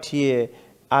right here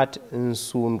at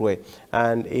Msundwe,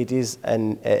 and it is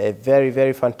a very,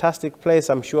 very fantastic place.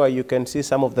 I'm sure you can see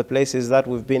some of the places that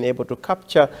we've been able to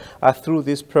capture through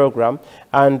this program,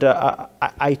 and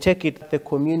I take it the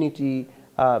community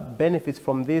benefits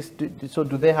from this. So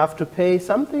do they have to pay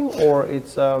something, or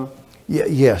it's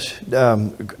Yes.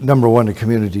 Number one, the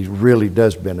community really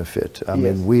does benefit. I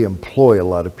mean, we employ a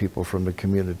lot of people from the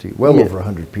community, well over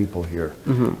 100 people here.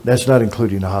 That's not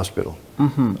including the hospital.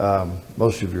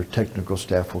 Most of your technical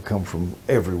staff will come from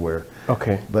everywhere.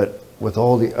 Okay. But with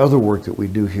all the other work that we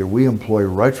do here, we employ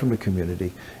right from the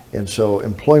community. And so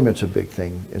employment's a big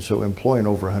thing. And so employing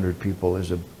over 100 people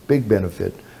is a big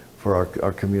benefit for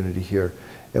our community here.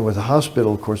 And with the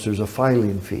hospital, of course, there's a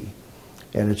filing fee.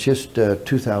 And it's just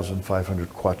 2,500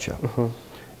 kwacha.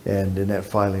 And then that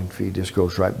filing fee just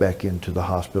goes right back into the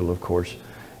hospital, of course.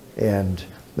 And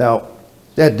now,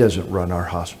 that doesn't run our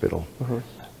hospital.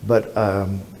 But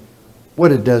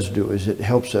what it does do is it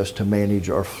helps us to manage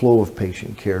our flow of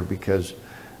patient care, because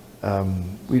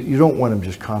you don't want them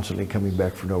just constantly coming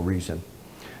back for no reason.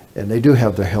 And they do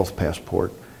have their health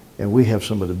passport, and we have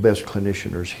some of the best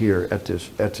clinicians here at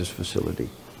this facility.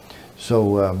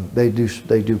 So they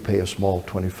do pay a small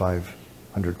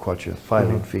 2,500 kwacha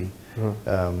filing fee.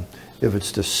 If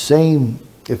it's the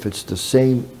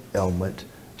same ailment,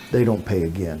 they don't pay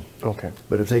again. Okay.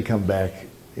 But if they come back,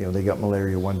 you know, they got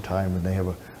malaria one time and they have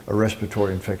a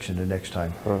respiratory infection the next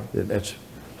time.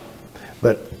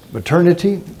 But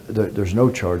maternity, there's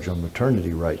no charge on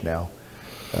maternity right now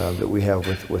that we have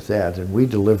with that, and we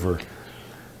deliver.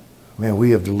 Man,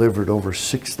 we have delivered over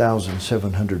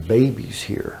 6,700 babies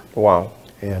here. Wow.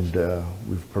 And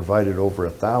we've provided over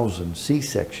 1,000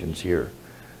 C-sections here.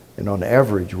 And on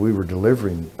average, we were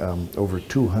delivering over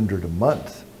 200 a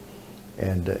month.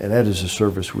 And that is a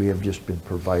service we have just been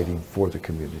providing for the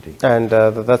community. And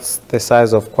that's the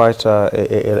size of quite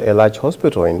a large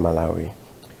hospital in Malawi.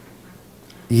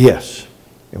 Yes.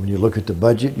 And when you look at the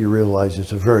budget, you realize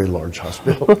it's a very large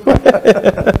hospital.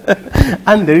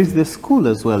 And there is the school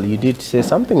as well. You did say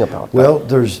something about that. Well,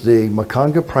 there's the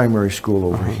Makanga Primary School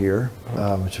over here.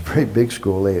 It's a very big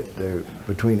school. They're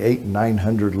between 800 and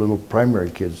 900 little primary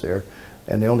kids there,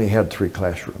 and they only had 3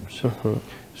 classrooms.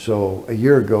 So a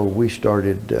year ago, we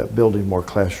started building more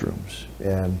classrooms.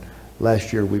 And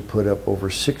last year, we put up over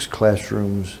 6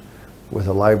 classrooms with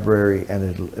a library and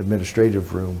an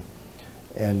administrative room.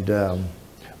 And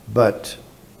but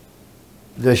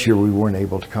This year we weren't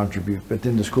able to contribute, but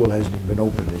then the school hasn't even been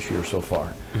open this year so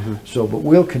far. So, but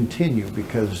we'll continue,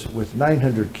 because with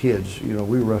 900 kids, you know,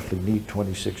 we roughly need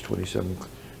 26, 27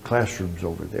 classrooms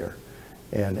over there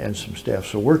and some staff.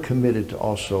 So we're committed to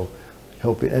also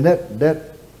helping. And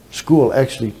that school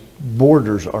actually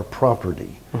borders our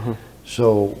property.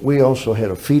 So we also had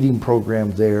a feeding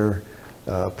program there,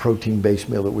 protein-based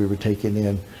meal that we were taking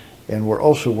in. And we're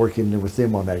also working with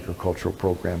them on agricultural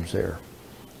programs there.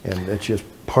 And that's just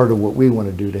part of what we want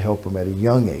to do to help them at a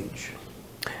young age.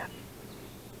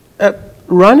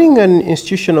 Running an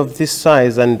institution of this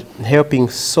size and helping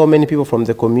so many people from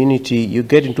the community, you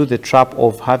get into the trap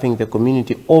of having the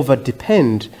community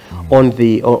over-depend on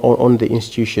the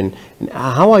institution.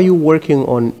 How are you working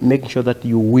on making sure that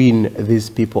you win these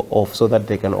people off so that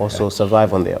they can also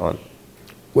survive on their own?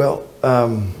 Well,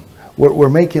 we're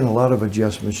making a lot of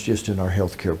adjustments just in our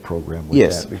healthcare program with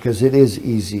that, because it is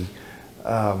easy.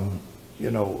 You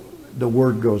know, the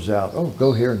word goes out, oh,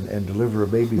 go here and deliver a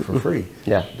baby for free.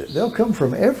 They'll come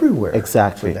from everywhere.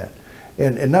 Exactly. For that.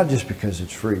 And not just because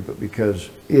it's free, but because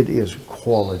it is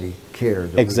quality care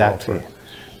that we offer.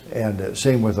 And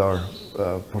same with our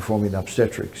performing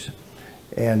obstetrics.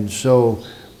 And so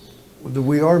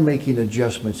we are making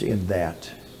adjustments in that,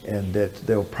 and that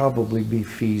there'll probably be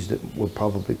fees that will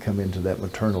probably come into that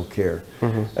maternal care.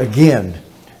 Again,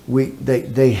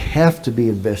 they have to be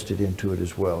invested into it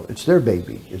as well. It's their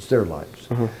baby, it's their lives.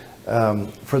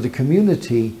 For the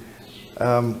community,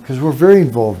 because we're very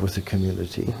involved with the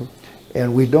community,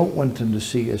 and we don't want them to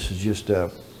see us as just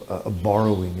a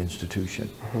borrowing institution.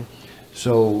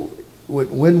 So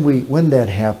when that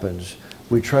happens,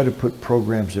 we try to put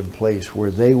programs in place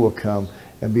where they will come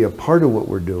and be a part of what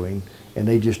we're doing, and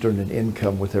they just earn an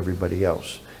income with everybody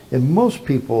else. And most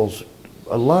people's,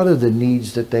 a lot of the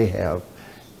needs that they have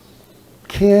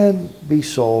can be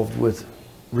solved with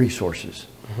resources.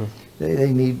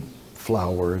 They need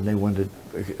flour, and they wanted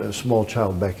a small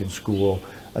child back in school,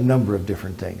 a number of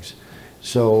different things.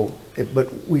 So,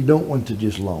 but we don't want to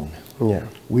just loan.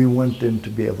 We want them to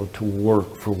be able to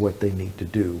work for what they need to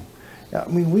do. I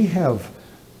mean, we have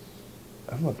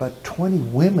about 20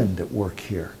 women that work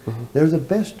here. They're the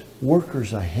best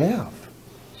workers I have.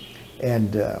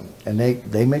 And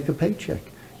they make a paycheck.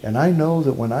 And I know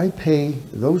that when I pay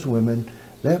those women,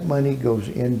 that money goes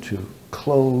into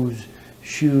clothes,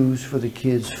 shoes for the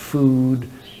kids, food,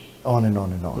 on and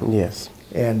on and on.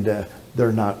 And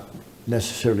they're not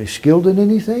necessarily skilled in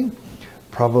anything,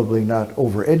 probably not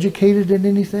overeducated in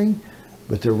anything,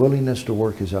 but their willingness to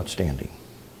work is outstanding.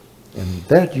 And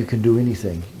that you can do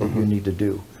anything that you need to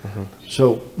do.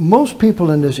 So most people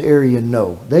in this area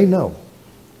know, they know,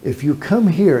 if you come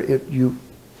here,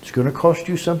 it's going to cost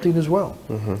you something as well,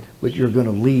 but you're going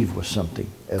to leave with something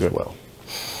as well.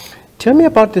 Tell me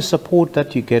about the support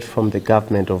that you get from the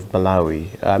government of Malawi.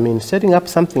 I mean, setting up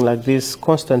something like this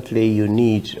constantly you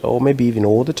need, or maybe even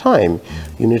all the time,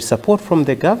 you need support from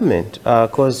the government,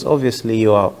 because obviously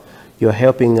you're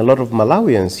helping a lot of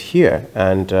Malawians here,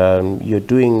 and you're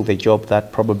doing the job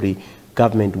that probably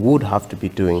government would have to be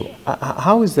doing.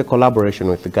 How is the collaboration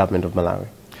with the government of Malawi?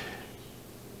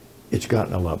 It's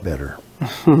gotten a lot better.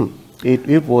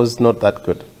 It was not that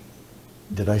good.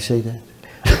 Did I say that?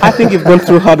 I think you've gone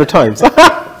through harder times.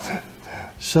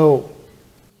 So,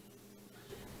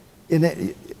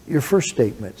 in your first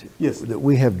statement, that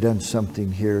we have done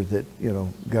something here that, you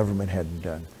know, government hadn't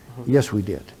done. Yes, we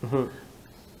did.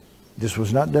 This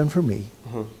was not done for me.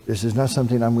 This is not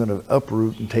something I'm going to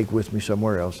uproot and take with me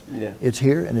somewhere else. It's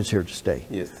here, and it's here to stay.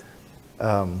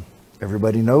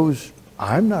 Everybody knows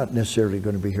I'm not necessarily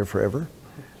going to be here forever,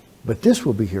 but this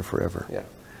will be here forever.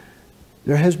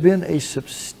 There has been a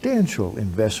substantial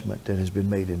investment that has been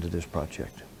made into this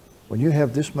project. When you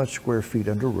have this much square feet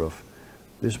under roof,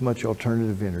 this much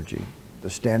alternative energy,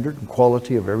 the standard and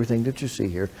quality of everything that you see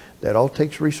here, that all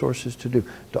takes resources to do.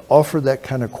 To offer that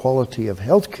kind of quality of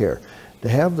health care, to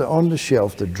have on the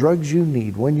shelf the drugs you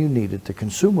need when you need it, the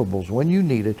consumables when you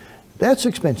need it, that's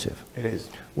expensive. It is.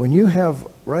 When you have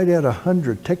right at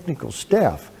 100 technical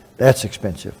staff, that's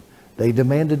expensive. They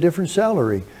demand a different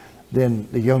salary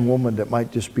than the young woman that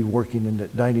might just be working in the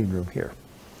dining room here.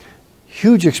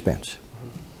 Huge expense.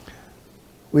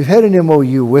 We've had an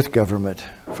MOU with government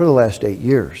for the last 8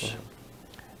 years,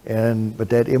 but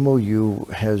that MOU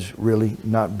has really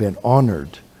not been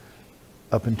honored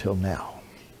up until now.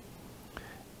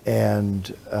 And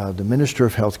the Minister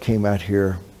of Health came out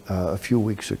here a few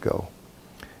weeks ago.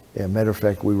 As a matter of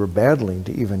fact, we were battling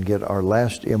to even get our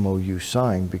last MOU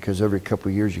signed, because every couple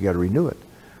of years you got to renew it.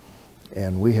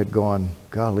 And we had gone,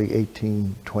 golly,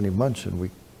 18, 20 months, and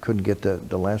we couldn't get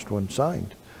the last one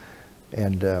signed.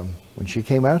 And when she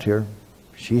came out here,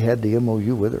 she had the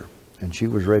MOU with her, and she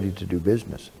was ready to do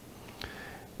business.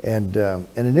 And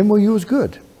an MOU is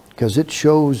good because it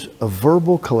shows a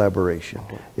verbal collaboration.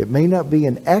 It may not be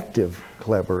an active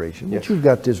collaboration, but you've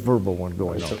got this verbal one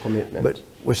going on. It's a commitment. But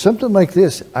with something like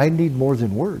this, I need more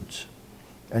than words.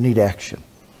 I need action.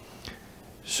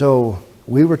 So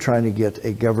we were trying to get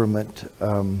a government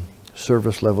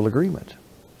service level agreement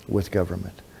with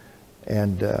government.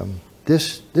 And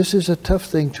this is a tough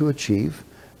thing to achieve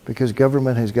because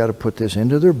government has got to put this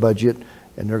into their budget,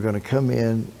 and they're going to come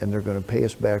in and they're going to pay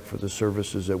us back for the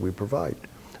services that we provide,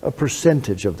 a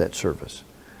percentage of that service.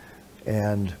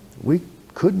 And we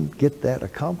couldn't get that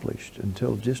accomplished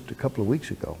until just a couple of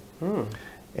weeks ago.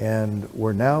 And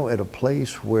we're now at a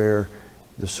place where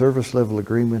the service level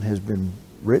agreement has been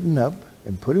written up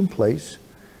and put in place,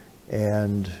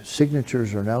 and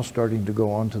signatures are now starting to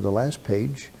go on to the last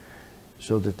page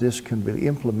so that this can be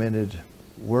implemented,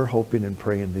 we're hoping and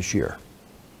praying, this year.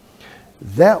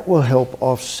 That will help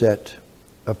offset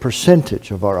a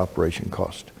percentage of our operation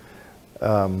cost.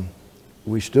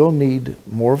 We still need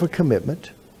more of a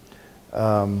commitment.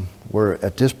 We're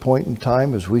at this point in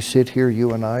time, as we sit here,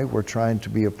 you and I, we're trying to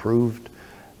be approved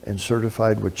and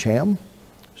certified with CHAM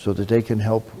so that they can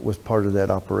help with part of that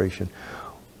operation.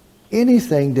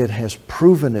 Anything that has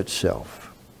proven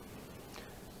itself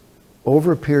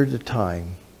over a period of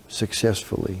time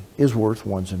successfully is worth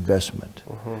one's investment.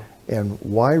 And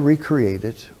why recreate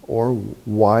it, or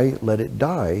why let it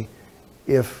die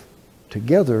if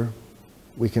together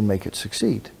we can make it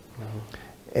succeed?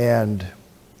 And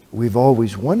we've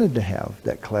always wanted to have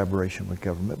that collaboration with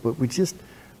government, but we just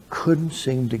couldn't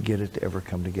seem to get it to ever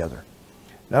come together.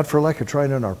 Not for lack of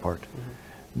trying on our part.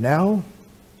 Now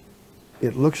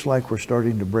it looks like we're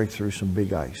starting to break through some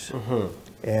big ice.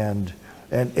 And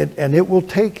it will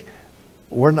take,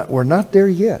 we're not there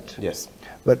yet. Yes.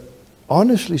 But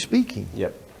honestly speaking,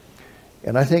 Yep.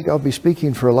 and I think I'll be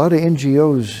speaking for a lot of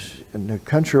NGOs in the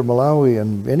country of Malawi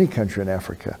and any country in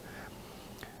Africa,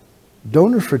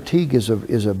 donor fatigue is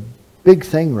a big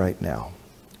thing right now,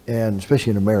 and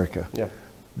especially in America. Yeah.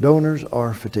 Donors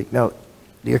are fatigued. Now,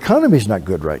 the economy is not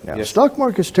good right now. Yes. The stock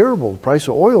market's terrible. The price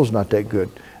of oil is not that good.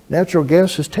 Natural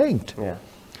gas is tanked. Yeah.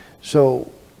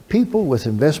 So people with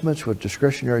investments, with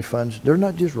discretionary funds, they're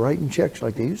not just writing checks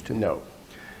like they used to. No.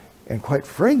 And quite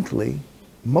frankly,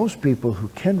 most people who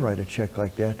can write a check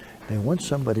like that, they want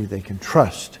somebody they can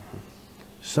trust.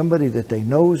 Somebody that they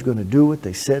know is going to do what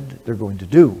they said they're going to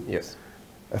do. Yes.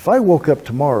 If I woke up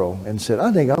tomorrow and said,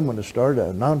 I think I'm going to start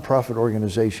a nonprofit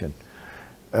organization,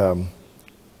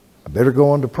 I better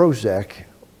go on to Prozac,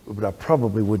 but I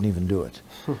probably wouldn't even do it.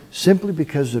 Simply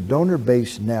because the donor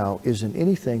base now isn't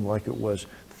anything like it was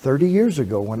 30 years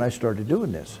ago when I started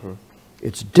doing this.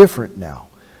 It's different now.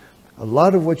 A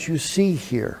lot of what you see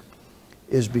here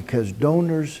is because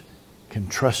donors can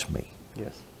trust me.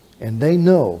 Yes. And they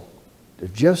know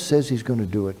if Jeff says he's going to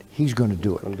do it, he's going to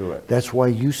do it. Gonna do it. That's why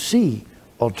you see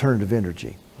alternative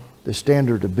energy, the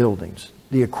standard of buildings,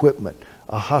 the equipment,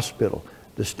 a hospital,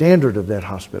 the standard of that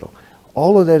hospital.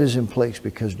 All of that is in place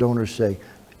because donors say,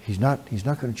 he's not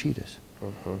going to cheat us.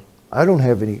 I don't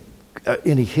have any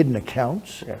hidden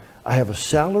accounts. Yeah. I have a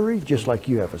salary just like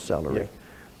you have a salary. Yeah.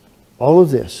 All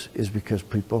of this is because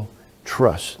people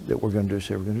trust that we're going to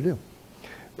do what we're going to do.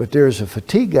 But there is a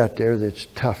fatigue out there that's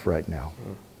tough right now.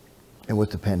 And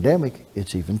with the pandemic,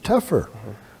 it's even tougher.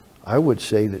 I would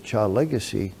say that Child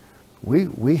Legacy,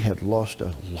 we had lost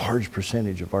a large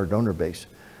percentage of our donor base,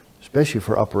 especially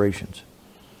for operations.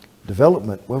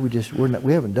 Development, well,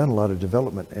 we haven't done a lot of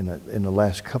development in the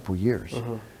last couple years.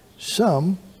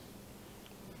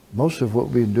 Most of what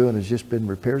we've been doing has just been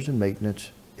repairs and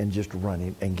maintenance and just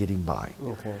running and getting by.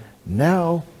 Okay.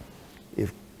 Now,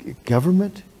 if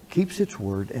government keeps its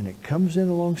word and it comes in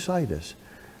alongside us,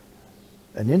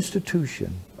 an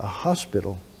institution, a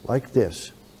hospital like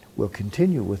this, will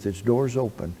continue with its doors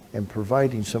open and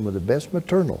providing some of the best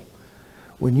maternal.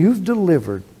 When you've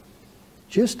delivered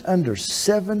just under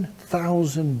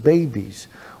 7,000 babies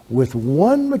with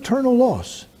one maternal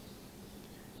loss,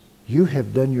 you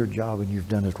have done your job and you've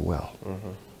done it well.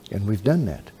 And we've done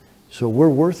that. So we're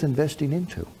worth investing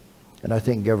into. And I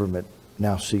think government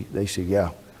now see,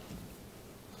 yeah.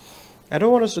 I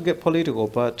don't want us to get political,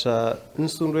 but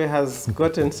Msundwe has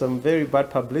gotten some very bad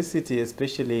publicity,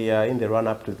 especially in the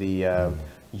run-up to the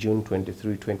June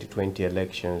 23, 2020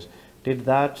 elections. Did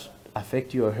that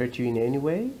affect you or hurt you in any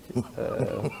way?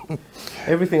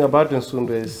 Everything about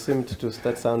Msundwe seemed to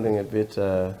start sounding a bit...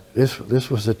 This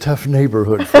was a tough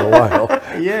neighborhood for a while.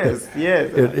 Yes,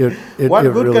 yes. What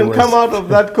good really can come out of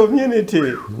that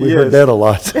community? We heard that a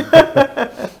lot.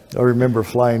 remember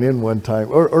flying in one time,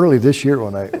 or early this year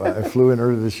when I flew in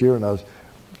early this year, and I was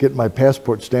getting my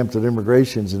passport stamped at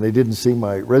immigrations, and they didn't see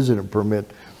my resident permit,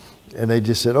 and they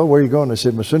just said, "Oh, where are you going?" I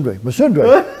said, "Msundwe."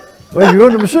 "Msundwe? Well, you're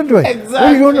going to Msundwe?" Exactly. "Where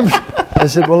are you going to Msundwe?" I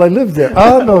said, "Well, I live there."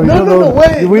 "Oh, no,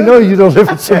 wait. We know you don't live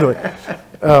in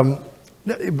Msundwe."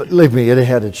 But believe me, it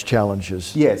had its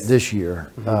challenges this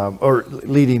year, or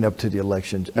leading up to the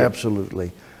elections,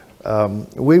 absolutely.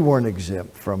 We weren't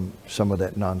exempt from some of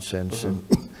that nonsense and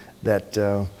that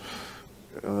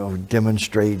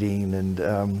demonstrating and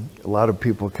a lot of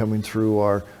people coming through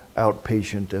our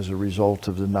outpatient as a result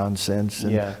of the nonsense.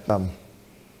 And,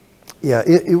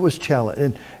 it was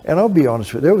challenging. And I'll be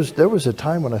honest with you, there was a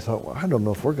time when I thought, well, I don't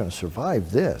know if we're going to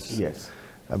survive this. Yes.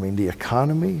 I mean, the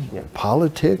economy,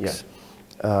 politics,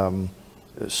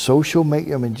 social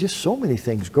media, I mean, just so many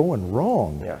things going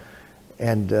wrong. Yeah.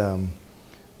 And,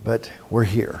 but we're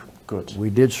here. Good. We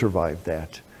did survive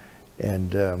that.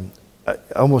 And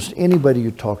almost anybody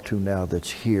you talk to now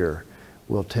that's here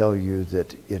will tell you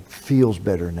that it feels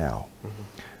better now.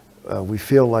 We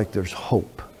feel like there's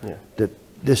hope, that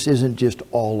this isn't just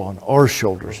all on our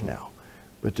shoulders now,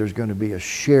 but there's going to be a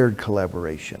shared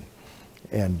collaboration.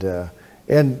 And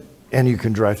you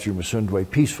can drive through Msundwe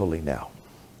peacefully now.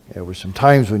 There were some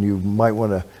times when you might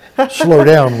want to slow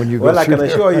down when you go through. Well, I can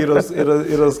assure you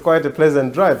it was quite a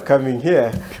pleasant drive coming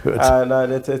here. Good.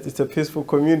 And it's a peaceful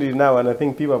community now, and I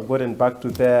think people have gotten back to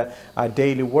their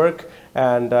daily work.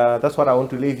 And that's what I want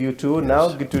to leave you to now,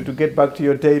 to get back to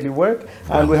your daily work.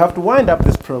 And we have to wind up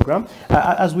this program.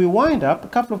 As we wind up, a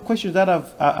couple of questions that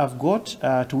I've got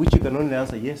to which you can only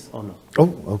answer yes or no.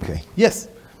 Oh, okay. Yes.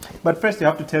 But first you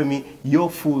have to tell me your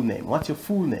full name. What's your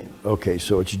full name? Okay,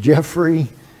 so it's Jeffrey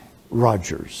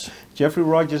Rogers. Jeffrey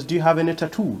Rogers. Do you have any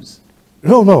tattoos?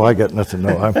 No, I got nothing.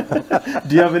 No,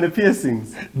 Do you have any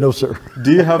piercings? No, sir.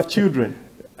 Do you have children?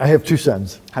 I have 2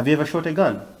 sons. Have you ever shot a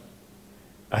gun?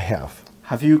 I have.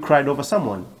 Have you cried over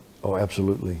someone? Oh,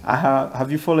 absolutely. Have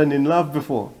you fallen in love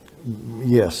before?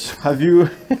 Yes. Have you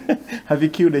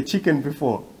killed a chicken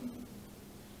before?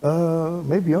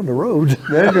 Maybe on the road.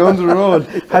 Maybe on the road.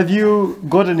 Have you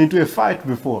gotten into a fight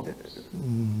before?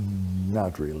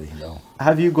 Not really, no.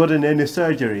 Have you gotten any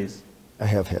surgeries? I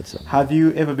have had some. Have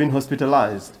you ever been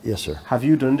hospitalized? Yes, sir. Have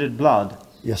you donated blood?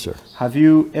 Yes, sir. Have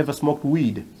you ever smoked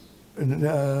weed?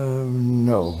 No.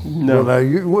 No. Well,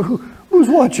 now, who's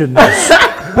watching this?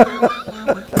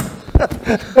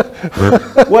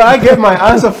 Well, I get my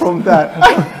answer from that.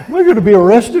 Am I going to be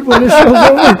arrested when this show's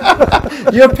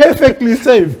over? You're perfectly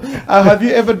safe. Have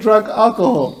you ever drunk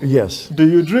alcohol? Yes. Do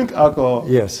you drink alcohol?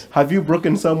 Yes. Have you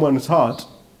broken someone's heart?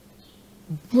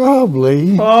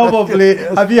 Probably. Probably.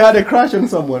 Have you had a crush on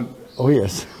someone? Oh,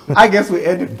 yes. I guess we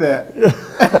end it there.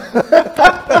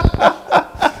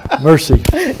 Mercy.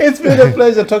 It's been a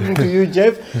pleasure talking to you,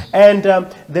 Jeff. And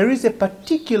there is a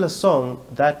particular song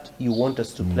that you want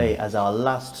us to play as our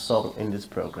last song in this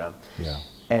program. Yeah.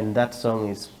 And that song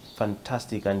is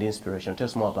fantastic and inspirational. Tell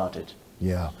us more about it.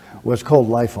 Yeah. Well, it's called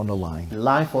Life on the Line.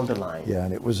 Life on the Line. Yeah,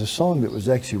 and it was a song that was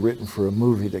actually written for a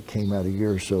movie that came out a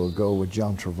year or so ago with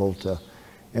John Travolta.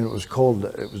 And it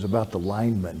was about the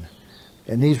linemen.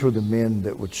 And these were the men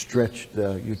that would stretch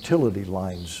the utility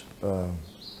lines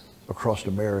across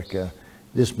America.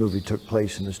 This movie took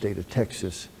place in the state of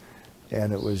Texas.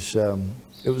 And it was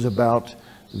about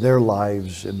their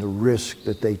lives and the risk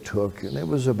that they took. And it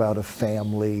was about a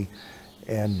family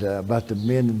and about the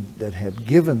men that had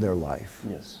given their life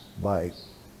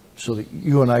so that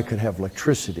you and I could have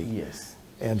electricity. Yes.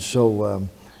 And so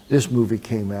this movie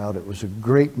came out. It was a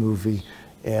great movie.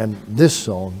 And this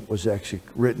song was actually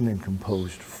written and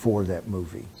composed for that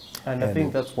movie. And I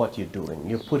think that's what you're doing.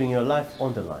 You're putting your life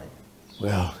on the line.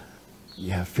 Well,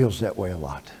 yeah, it feels that way a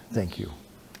lot. Thank you.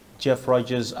 Jeff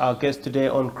Rogers, our guest today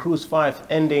on Cruise 5,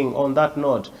 ending on that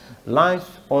note,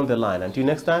 life on the line. Until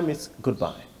next time, it's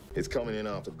goodbye. It's coming in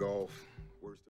off the Gulf.